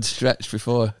have a good stretch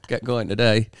before I get going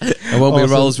today. I won't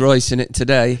be Rolls Royce in it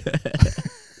today.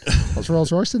 What's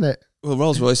Rolls Royce in it? Well,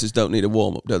 Rolls Royces don't need a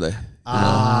warm up, do they?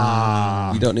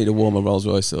 You don't need a warm a Rolls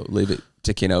Royce up. Leave it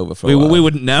ticking over for a while. We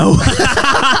wouldn't know.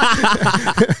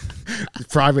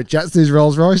 Private jets, these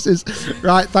Rolls Royces.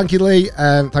 Right, thank you, Lee.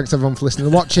 Thanks everyone for listening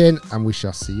and watching, and we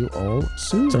shall see you all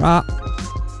soon. Ta-ra.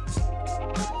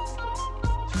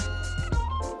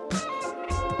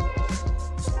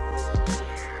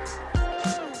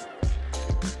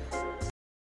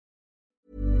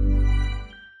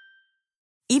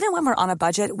 Even when we're on a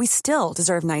budget, we still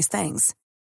deserve nice things.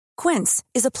 Quince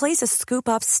is a place to scoop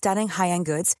up stunning high-end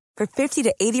goods for 50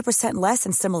 to 80% less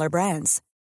than similar brands.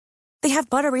 They have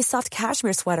buttery soft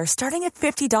cashmere sweaters starting at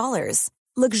 $50,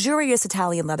 luxurious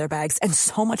Italian leather bags, and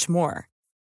so much more.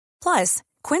 Plus,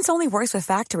 Quince only works with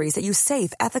factories that use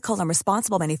safe, ethical, and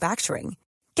responsible manufacturing.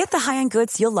 Get the high-end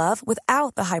goods you'll love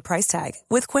without the high price tag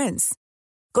with Quince.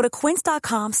 Go to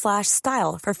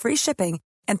quince.com/style for free shipping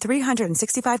and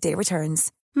 365-day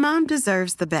returns. Mom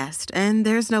deserves the best, and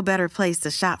there's no better place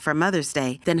to shop for Mother's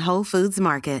Day than Whole Foods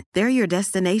Market. They're your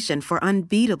destination for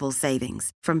unbeatable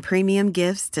savings, from premium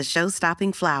gifts to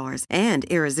show-stopping flowers and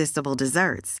irresistible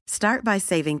desserts. Start by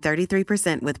saving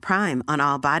 33% with Prime on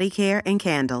all body care and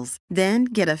candles. Then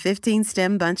get a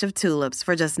 15-stem bunch of tulips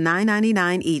for just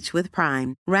 $9.99 each with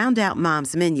Prime. Round out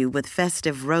Mom's menu with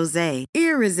festive rosé,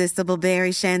 irresistible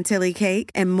berry chantilly cake,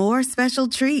 and more special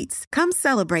treats. Come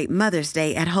celebrate Mother's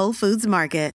Day at Whole Foods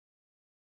Market.